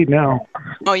Mesquite now.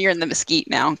 Oh, you're in the Mesquite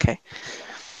now. Okay.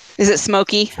 Is it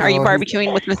smoky? Are you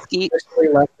barbecuing with Mesquite?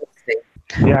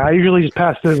 Yeah, I usually just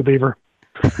pass through the Beaver.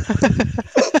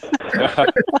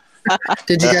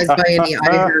 Did you guys buy any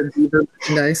I Heart Beaver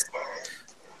merchandise?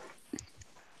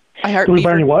 Did we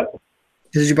buy any what?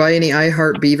 Did you buy any I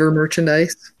Heart Beaver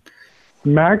merchandise?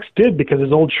 Max did because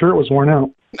his old shirt was worn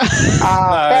out.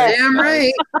 Damn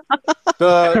right.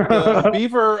 The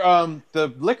Beaver, the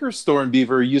liquor store in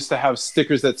Beaver used to have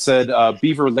stickers that said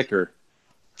Beaver Liquor.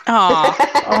 Oh,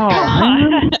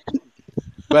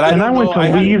 but I went to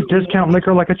Lee's discount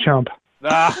liquor like a chump.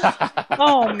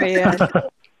 Oh man.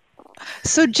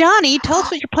 So Johnny, tell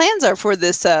us what your plans are for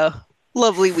this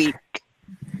lovely week.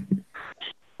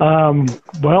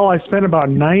 Well, I spent about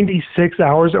 96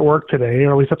 hours at work today,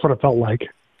 or at least that's what it felt like.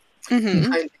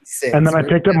 Mm-hmm. And then I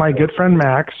picked up my good friend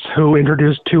Max, who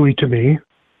introduced Tui to me.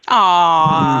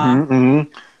 Aww.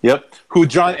 Mm-hmm. Yep.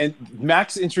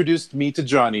 Max introduced me to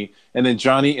Johnny, and then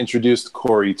Johnny introduced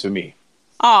Corey to me.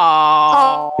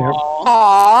 Aww. Yep.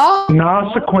 Aww.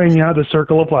 Na Sequoia, the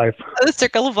circle of life. The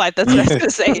circle of life. That's what I was going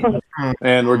to say.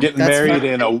 And we're getting married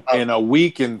in a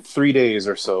week and 3 days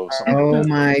or so. Oh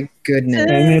my goodness!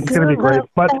 And it's going to be great.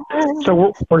 But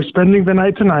so we're spending the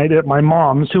night tonight at my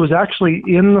mom's, who is actually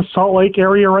in the Salt Lake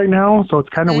area right now. So it's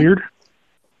kind of weird.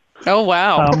 Oh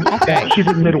wow! Okay. She's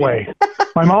at Midway.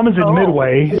 My mom is at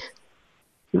Midway.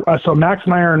 So Max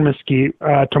and I are in Mesquite.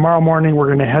 Tomorrow morning we're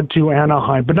going to head to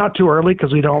Anaheim, but not too early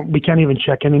because we can't even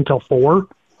check in until 4.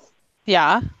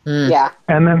 Yeah. Yeah.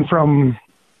 And then from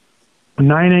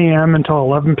 9 a.m. until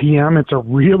 11 p.m. it's a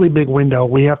really big window.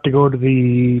 We have to go to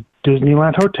the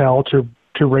Disneyland Hotel to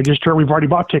register. We've already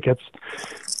bought tickets.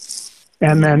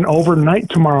 And then overnight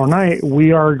tomorrow night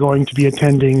we are going to be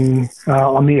attending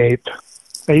on the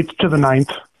 8th to the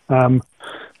 9th.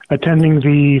 Attending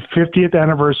the 50th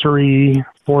anniversary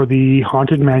for the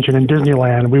Haunted Mansion in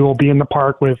Disneyland. We will be in the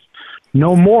park with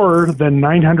no more than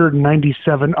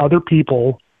 997 other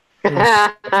people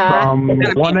from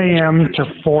 1 a.m. to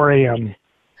 4 a.m.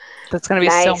 That's going to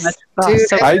be so much fun. Dude,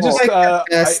 so I cool. just the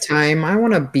best time. I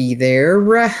want to be there.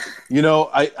 You know,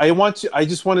 I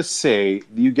just want to say,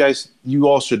 you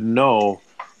all should know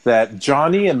that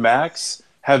Johnny and Max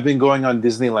have been going on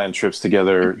Disneyland trips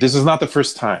together. This is not the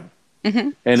first time. Mm-hmm.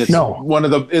 And it's one of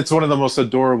the most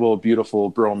adorable,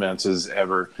 beautiful bromances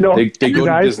ever. No, they go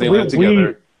to Disneyland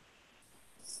together.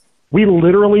 We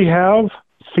literally have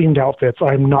themed outfits.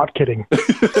 I'm not kidding.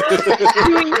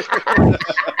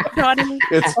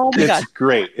 It's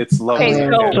great. It's lovely.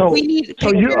 Okay, so we need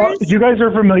you guys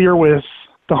are familiar with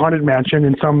the Haunted Mansion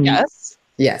in some yes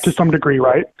to some degree,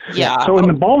 right? Yeah. So in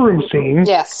the ballroom scene,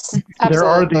 yes, there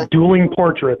are the dueling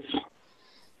portraits.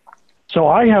 So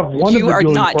I have one of the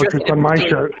dueling portraits on my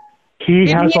shirt. He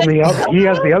has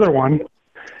the other one.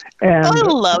 And I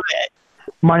love it.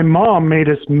 My mom made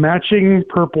us matching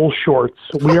purple shorts.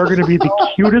 We are going to be the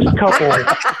cutest couple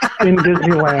in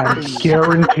Disneyland,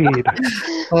 guaranteed.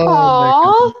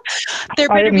 Oh,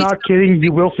 I am not kidding.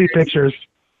 You will see pictures.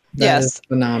 That is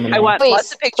phenomenal. I want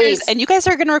lots of pictures, and you guys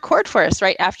are going to record for us,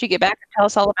 right? After you get back and tell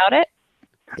us all about it.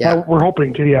 Yeah, we're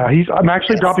hoping to. Yeah, I'm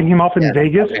actually dropping him off in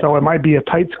Vegas, so it might be a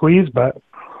tight squeeze, but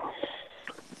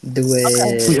do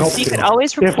it. We hope you to. can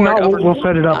always record. If not, we'll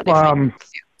set it up.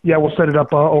 We'll set it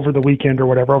up over the weekend or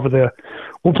whatever.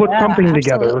 We'll put something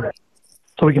together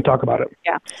so we can talk about it.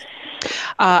 Yeah.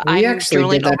 We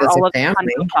actually did that as a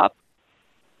family.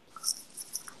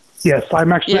 Yes,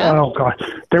 I'm actually. Yeah. Oh God,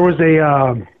 there was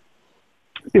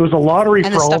it was a lottery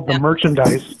for all of the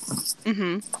merchandise.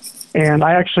 Mm-hmm. And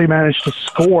I actually managed to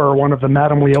score one of the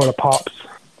Madame Leota pops.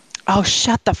 Oh,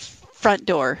 shut the front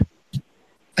door.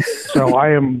 So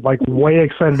I am way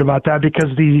excited about that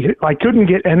because I couldn't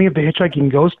get any of the Hitchhiking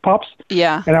Ghost pops.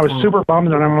 Yeah. And I was super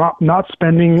bummed that I'm not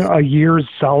spending a year's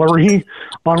salary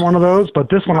on one of those, but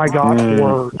this one I got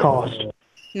for cost.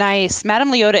 Nice.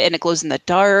 Madame Leota, and it glows in the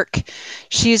dark.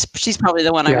 She's probably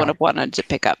the one I would have wanted to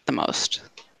pick up the most.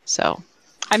 So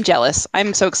I'm jealous.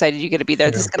 I'm so excited you get to be there.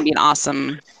 Yeah. This is going to be an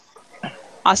awesome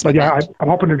but yeah, I'm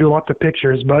hoping to do lots of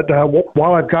pictures. But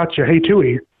while I've got you, hey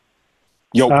Tui,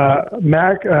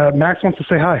 Max wants to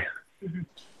say hi.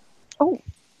 Oh,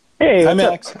 hey, hi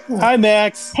Max. Hi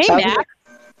Max. Hey Max.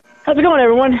 How's it going,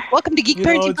 everyone? Welcome to Geek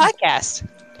Parenting Podcast.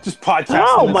 Just podcasting.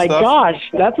 Oh and my stuff. gosh,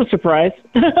 that's a surprise.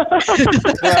 You were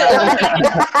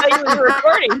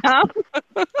recording, huh?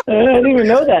 I didn't even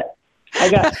know that. I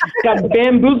got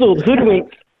bamboozled,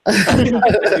 hoodwinked.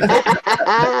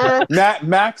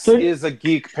 Max is a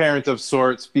geek parent of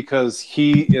sorts because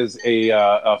he is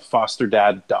a foster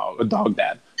dad dog, a dog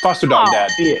dad, foster dog dad.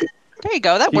 There you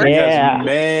go. That He works. has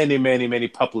many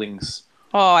puplings.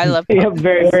 Oh, I love Yeah,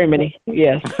 very, very many.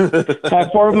 Yes. I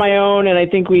have 4 of my own, and I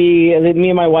think me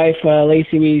and my wife,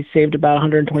 Lacey, we saved about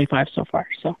 125 so far.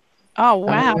 So. Oh,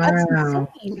 wow. That's Wow.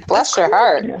 insane. Bless your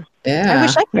heart. Yeah. I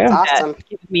wish I could Yeah. do Awesome. that.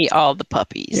 Give me all the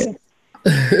puppies.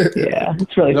 Yeah,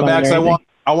 it's really No, fun. Max, and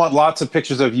I want lots of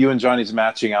pictures of you and Johnny's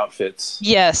matching outfits.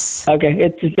 Yes. Okay,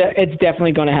 it's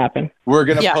definitely going to happen. We're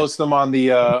gonna Yeah. post them on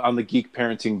the Geek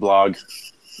Parenting blog.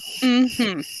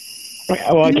 Mm-hmm.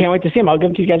 Well, I can't wait to see them. I'll give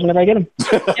them to you guys whenever I get them.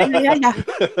 Yeah. That'd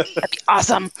be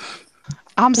awesome.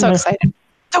 I'm so excited.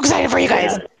 So excited for you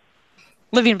guys.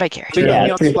 Living vicariously. Take Yeah, me on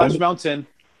it's pretty Splash fun. Mountain.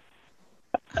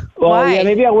 Well, Why? yeah,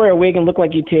 maybe I'll wear a wig and look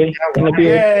like you too, and a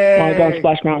beard Yay! while I go on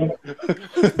Splash Mountain.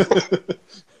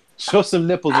 Show some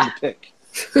nipples in the pic.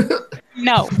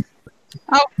 No.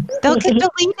 Oh, they'll get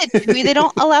deleted. They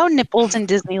don't allow nipples in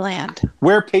Disneyland.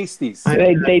 Wear pasties.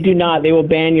 They do not. They will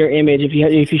ban your image if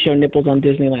you show nipples on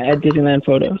Disneyland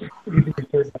photos.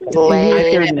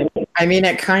 Lame. I mean,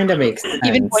 it kind of makes sense.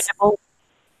 Even boy nipples.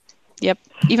 Yep.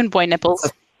 Even boy nipples.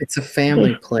 It's a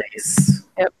family place.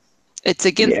 Yep. It's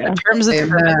against the terms of the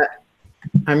permit.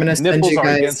 I'm gonna send Nipples you are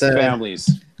guys against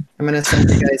families. I'm gonna send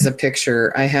you guys a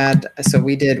picture. We went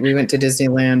to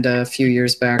Disneyland a few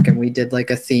years back, and we did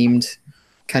like a themed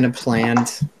kind of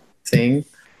planned thing,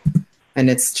 and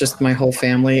it's just my whole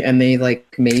family, and they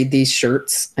like made these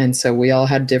shirts, and so we all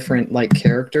had different like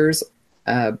characters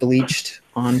bleached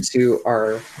onto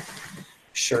our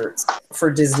shirts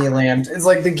for Disneyland. It's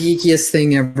like the geekiest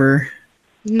thing ever.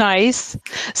 Nice.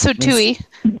 So Tui,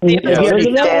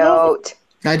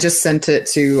 I just sent it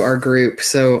to our group,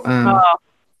 so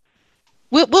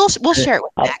we'll share it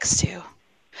with Max too.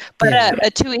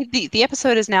 But Tui, the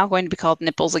episode is now going to be called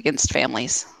 "Nipples Against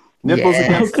Families." Nipples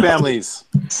against families.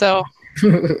 So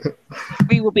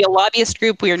we will be a lobbyist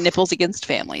group. We are nipples against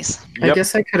families. I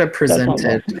guess I could have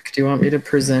presented. Do you want me to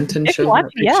present and If you show want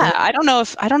that to, yeah. I don't know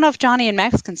if Johnny and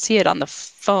Max can see it on the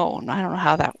phone. I don't know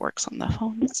how that works on the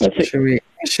phone.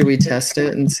 Should we test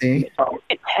it and see?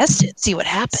 Test it, see what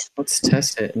happens. Let's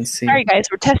test it and see. All right, guys,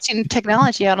 we're testing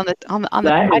technology out on the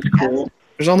podcast.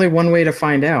 There's only one way to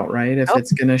find out, right? If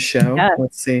it's gonna show. Yeah.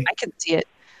 Let's see. I can see it.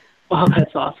 Wow,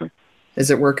 that's awesome. Is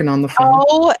it working on the phone?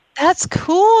 Oh, that's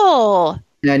cool.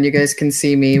 Yeah, and you guys can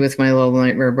see me with my little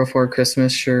Nightmare Before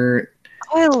Christmas shirt.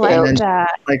 I like And then,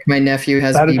 that. Like my nephew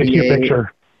has That is a cute BB-8.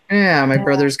 picture. Yeah, my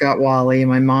brother's got Wally.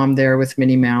 My mom there with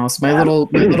Minnie Mouse. My little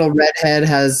redhead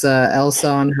has Elsa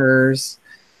on hers.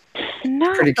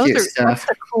 No, Pretty cute That's stuff.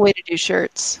 a cool way to do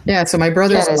shirts. Yeah, so my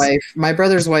brother's That is-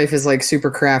 wife is like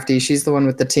super crafty. She's the one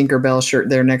with the Tinkerbell shirt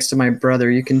there next to my brother.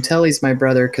 You can tell he's my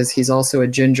brother because he's also a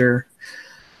ginger.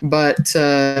 But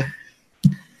Do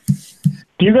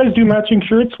you guys do matching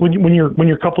shirts when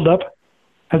you're coupled up?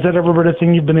 Has that ever been a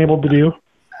thing you've been able to do?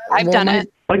 I've done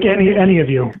it. Like any of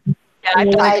you? Yeah,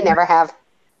 I've done I it. never have.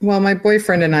 well, my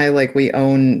boyfriend and I we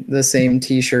own the same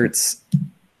T-shirts,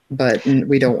 but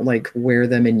we don't wear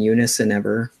them in unison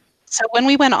ever. So when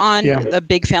we went on the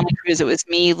big family cruise, it was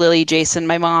me, Lily, Jason,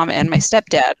 my mom, and my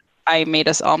stepdad. I made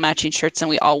us all matching shirts, and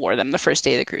we all wore them the first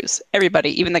day of the cruise.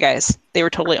 Everybody, even the guys, they were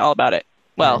totally all about it.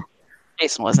 Well,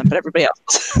 Jason wasn't, but everybody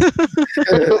else.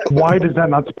 Why does that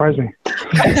not surprise me?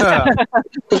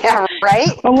 Yeah, right?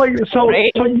 So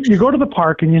you go to the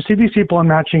park and you see these people in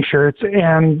matching shirts,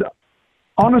 and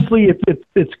honestly,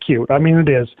 it's cute. I mean, it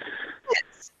is.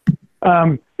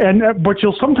 But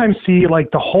you'll sometimes see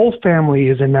the whole family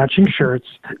is in matching shirts,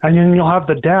 and then you'll have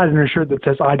the dad in a shirt that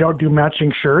says, "I don't do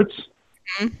matching shirts."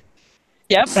 Mm-hmm.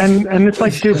 Yep. And it's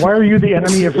like, dude, why are you the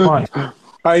enemy of fun?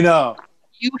 I know.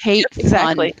 You hate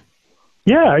fun.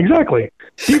 Yeah, exactly.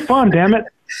 Be fun, damn it.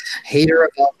 Hater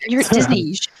of all You're at Disney.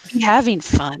 You should be having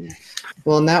fun.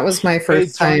 Well, and that was my Hey,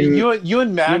 first Tony, time. you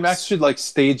and Max should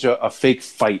stage a fake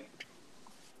fight.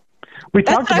 We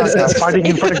talked about that fighting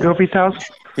in front of Goofy's house.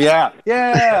 Yeah. We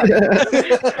said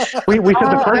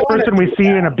the first person we see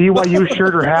in a BYU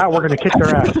shirt or hat, we're going to kick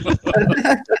their ass.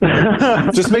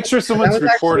 Just make sure someone's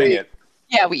recording it.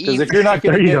 Yeah, Because if you're not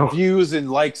going to get views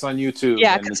and likes on YouTube,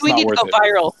 yeah, then because it's we not need to worth go it.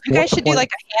 viral. You guys should do a hand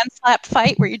slap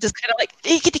fight where you just kind of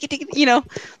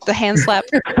the hand slap.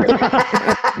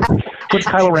 With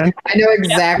Kylo Ren. I know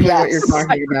exactly what you're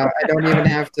talking about. I don't even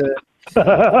have to.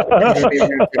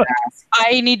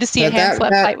 I need to see a hand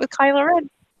slap fight with Kylo Ren.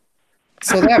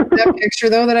 So that picture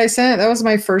though that I sent, that was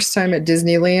my first time at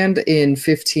Disneyland in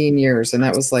 15 years, and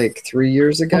that was like 3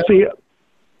 years ago. Well, see,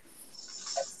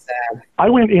 I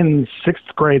went in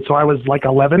 6th grade, so I was like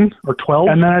 11 or 12,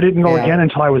 and then I didn't go again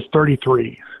until I was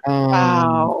 33.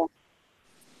 Wow.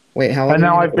 Wait, how old And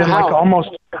now are you? I've been like almost,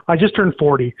 I just turned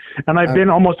 40, and I've been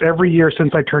almost every year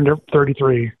since I turned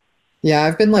 33. Yeah,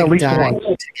 I've been like At least dying once.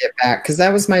 to get back because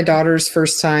that was my daughter's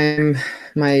first time.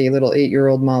 My little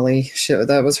 8-year-old Molly,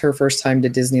 that was her first time to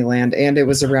Disneyland, and it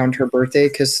was around her birthday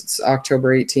because it's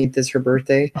October 18th is her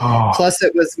birthday. Oh. Plus,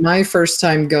 it was my first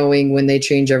time going when they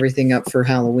change everything up for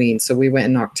Halloween. So we went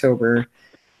in October,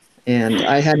 and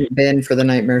I hadn't been for the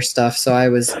Nightmare stuff, so I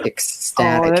was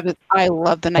ecstatic. I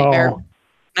love the Nightmare. Oh.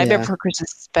 Nightmare Yeah. Before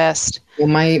Christmas is best. Well,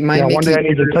 my Yeah, one day I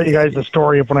need to tell you guys the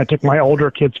story of when I took my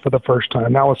older kids for the first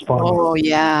time. That was fun. Oh,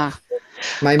 yeah.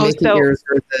 My Mickey ears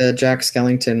are the Jack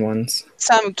Skellington ones.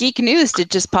 Some geek news did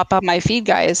just pop up my feed,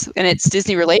 guys, and it's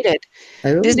Disney related.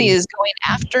 Oh. Disney is going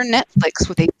after Netflix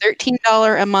with a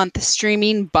 $13 a month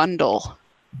streaming bundle.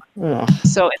 Oh.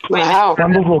 So it's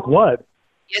Bundled with what?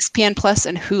 ESPN Plus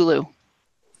and Hulu.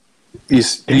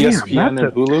 ESPN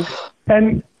and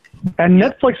Hulu? And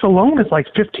Netflix alone is like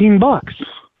 $15.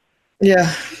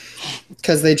 Yeah,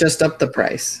 because they just upped the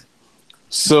price.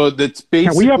 So that's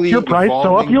basically we upped your price,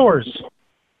 so up yours.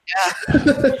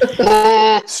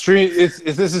 This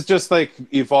is just like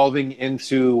evolving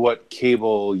into what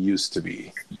cable used to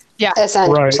be. Yeah,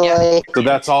 essentially. Right. So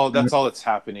that's all that's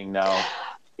happening now.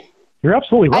 You're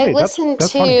absolutely right. I listened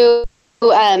that's to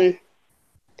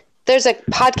there's a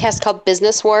podcast called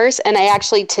Business Wars, and I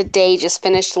actually today just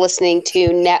finished listening to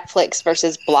Netflix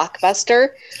versus Blockbuster.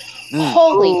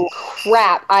 Holy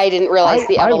crap! I didn't realize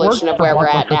the evolution of where we're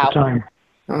at now.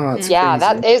 Oh, it's yeah,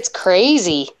 crazy. it's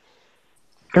crazy.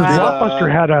 Because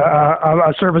Blockbuster had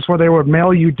a service where they would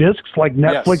mail you discs like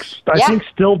Netflix, I think,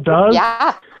 still does.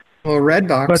 Yeah. Well,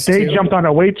 Redbox. But they jumped on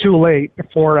it way too late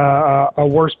for a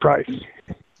worse price.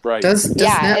 Right.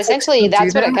 Yeah, essentially,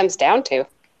 that's what it comes down to.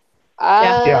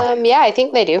 Yeah, I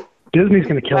think they do. Disney's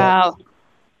going to kill it.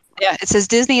 Yeah, it says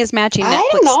Disney is matching I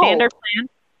Netflix don't know. standard plan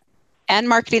and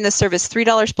marketing the service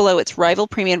 $3 below its rival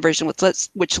premium version, which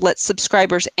lets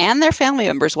subscribers and their family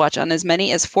members watch on as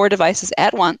many as 4 devices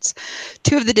at once.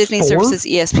 2 of the Disney 4? services,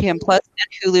 ESPN Plus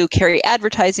and Hulu, carry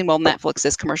advertising, while Netflix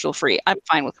is commercial free. I'm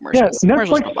fine with commercials. Yeah,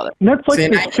 Commercials don't bother. Netflix See,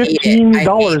 is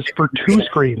 $15 for 2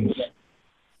 screens.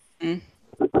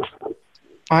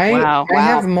 I Wow.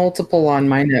 have multiple on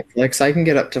my Netflix. I can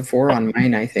get up to 4 on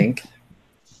mine, I think.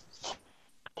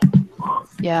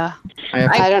 Yeah.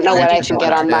 I don't know what I should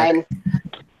get on mine.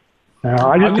 No,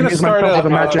 I just I'm gonna use myself start with a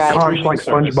magic conch like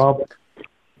streaming service.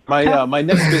 SpongeBob. My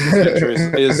next business venture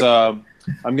is I'm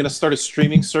going to start a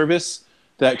streaming service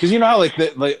that, because you know how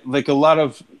like a lot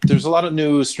of there's a lot of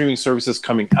new streaming services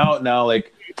coming out now.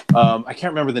 Like I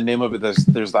can't remember the name of it.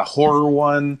 There's the horror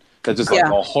one that just like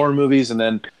all horror movies, and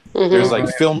then there's like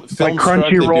film Like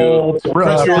Crunchyroll.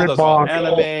 Crunchyroll, Does all BritBox.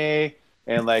 anime,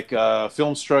 and like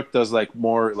Filmstruck does like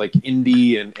more like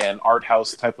indie and art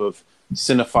house type of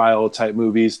cinephile type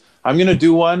movies. I'm gonna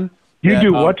do one. You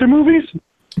do what to movies?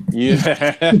 Yeah.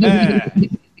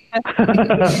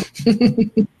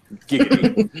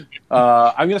 Giggity.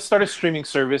 I'm gonna start a streaming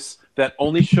service that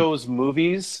only shows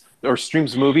movies or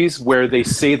streams movies where they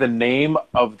say the name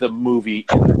of the movie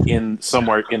in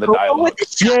somewhere in the dialogue.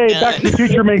 Yay, Back to the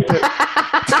Future makes it.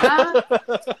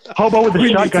 Hobo with the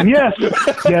shotgun. Yes.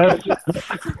 Yes.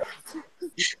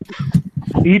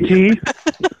 E.T.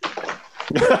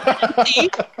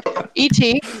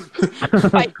 E.T.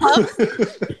 Fight Club.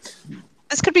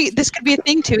 This could be a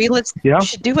thing too. We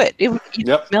should do it. It would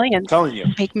millions. Telling you.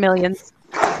 Make millions.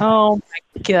 Oh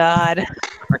my god.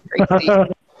 We're crazy.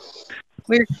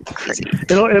 We're crazy.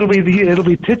 It'll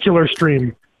be titular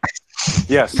stream.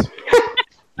 Yes.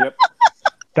 Yep.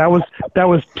 That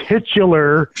was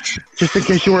titular, just in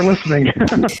case you weren't listening.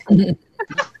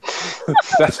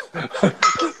 That's,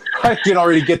 I can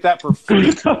already get that for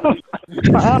free.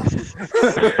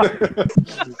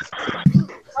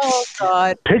 Oh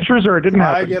god. Pictures or it didn't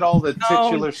happen. I get all the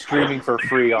titular streaming for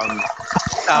free on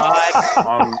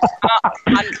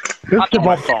This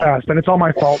devolved fast, and it's all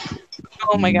my fault.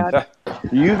 Oh my god.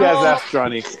 You guys asked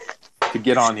Johnny to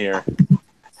get on here.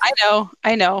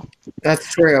 I know.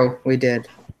 That's true. We did.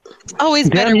 It's always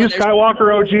better Damn you, when there's...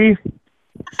 Skywalker OG.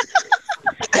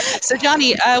 So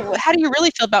Johnny, how do you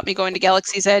really feel about me going to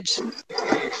Galaxy's Edge?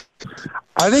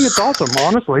 I think it's awesome,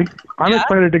 honestly. I'm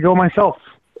excited to go myself.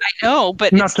 I know,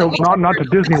 but Not to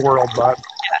Disney World, but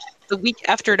the week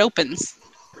after it opens.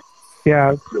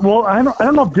 yeah. Well, I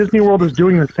don't know if Disney World is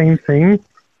doing the same thing,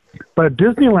 But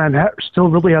Disneyland still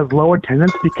really has low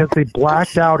attendance because they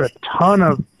blacked out a ton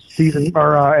of season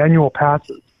or annual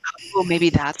passes. Oh, maybe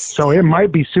that's. So it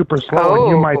might be super slow,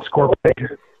 and you might score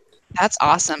big. That's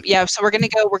awesome. Yeah, so we're gonna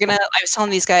go. I was telling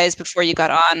these guys before you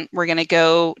got on, we're gonna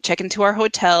go check into our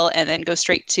hotel and then go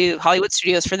straight to Hollywood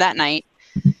Studios for that night.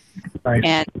 Nice.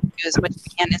 And do as much as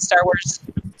we can in Star Wars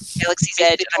Galaxy's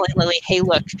Edge. And telling Lily, hey,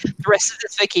 look, the rest of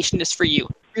this vacation is for you.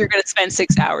 You're gonna spend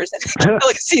 6 hours in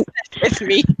Galaxy's Edge with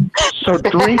me. So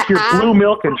drink your blue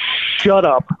milk and shut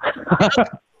up.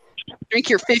 Drink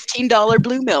your $15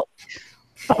 blue milk.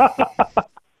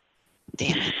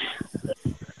 Damn it.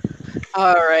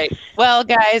 All right. Well,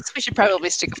 guys, we should probably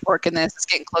stick a fork in this. It's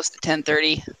getting close to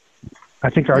 10:30. I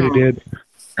think I already did.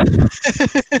 Until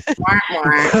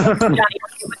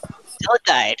it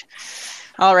died.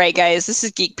 All right, guys. This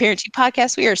is Geek Parenting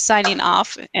Podcast. We are signing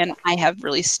off, and I have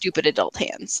really stupid adult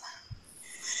hands.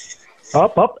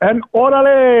 Up, and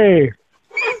orale!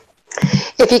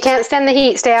 If you can't stand the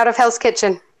heat, stay out of Hell's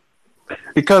Kitchen.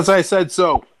 Because I said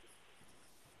so.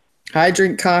 I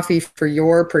drink coffee for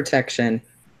your protection.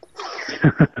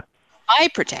 My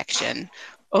protection.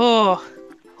 Oh.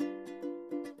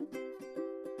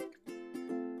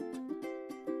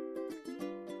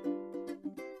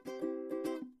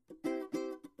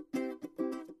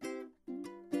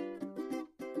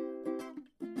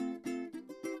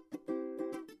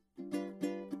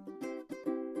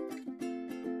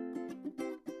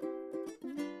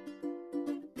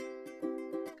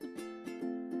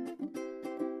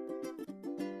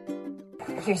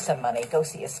 Here's some money. Go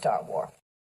see a Star Wars.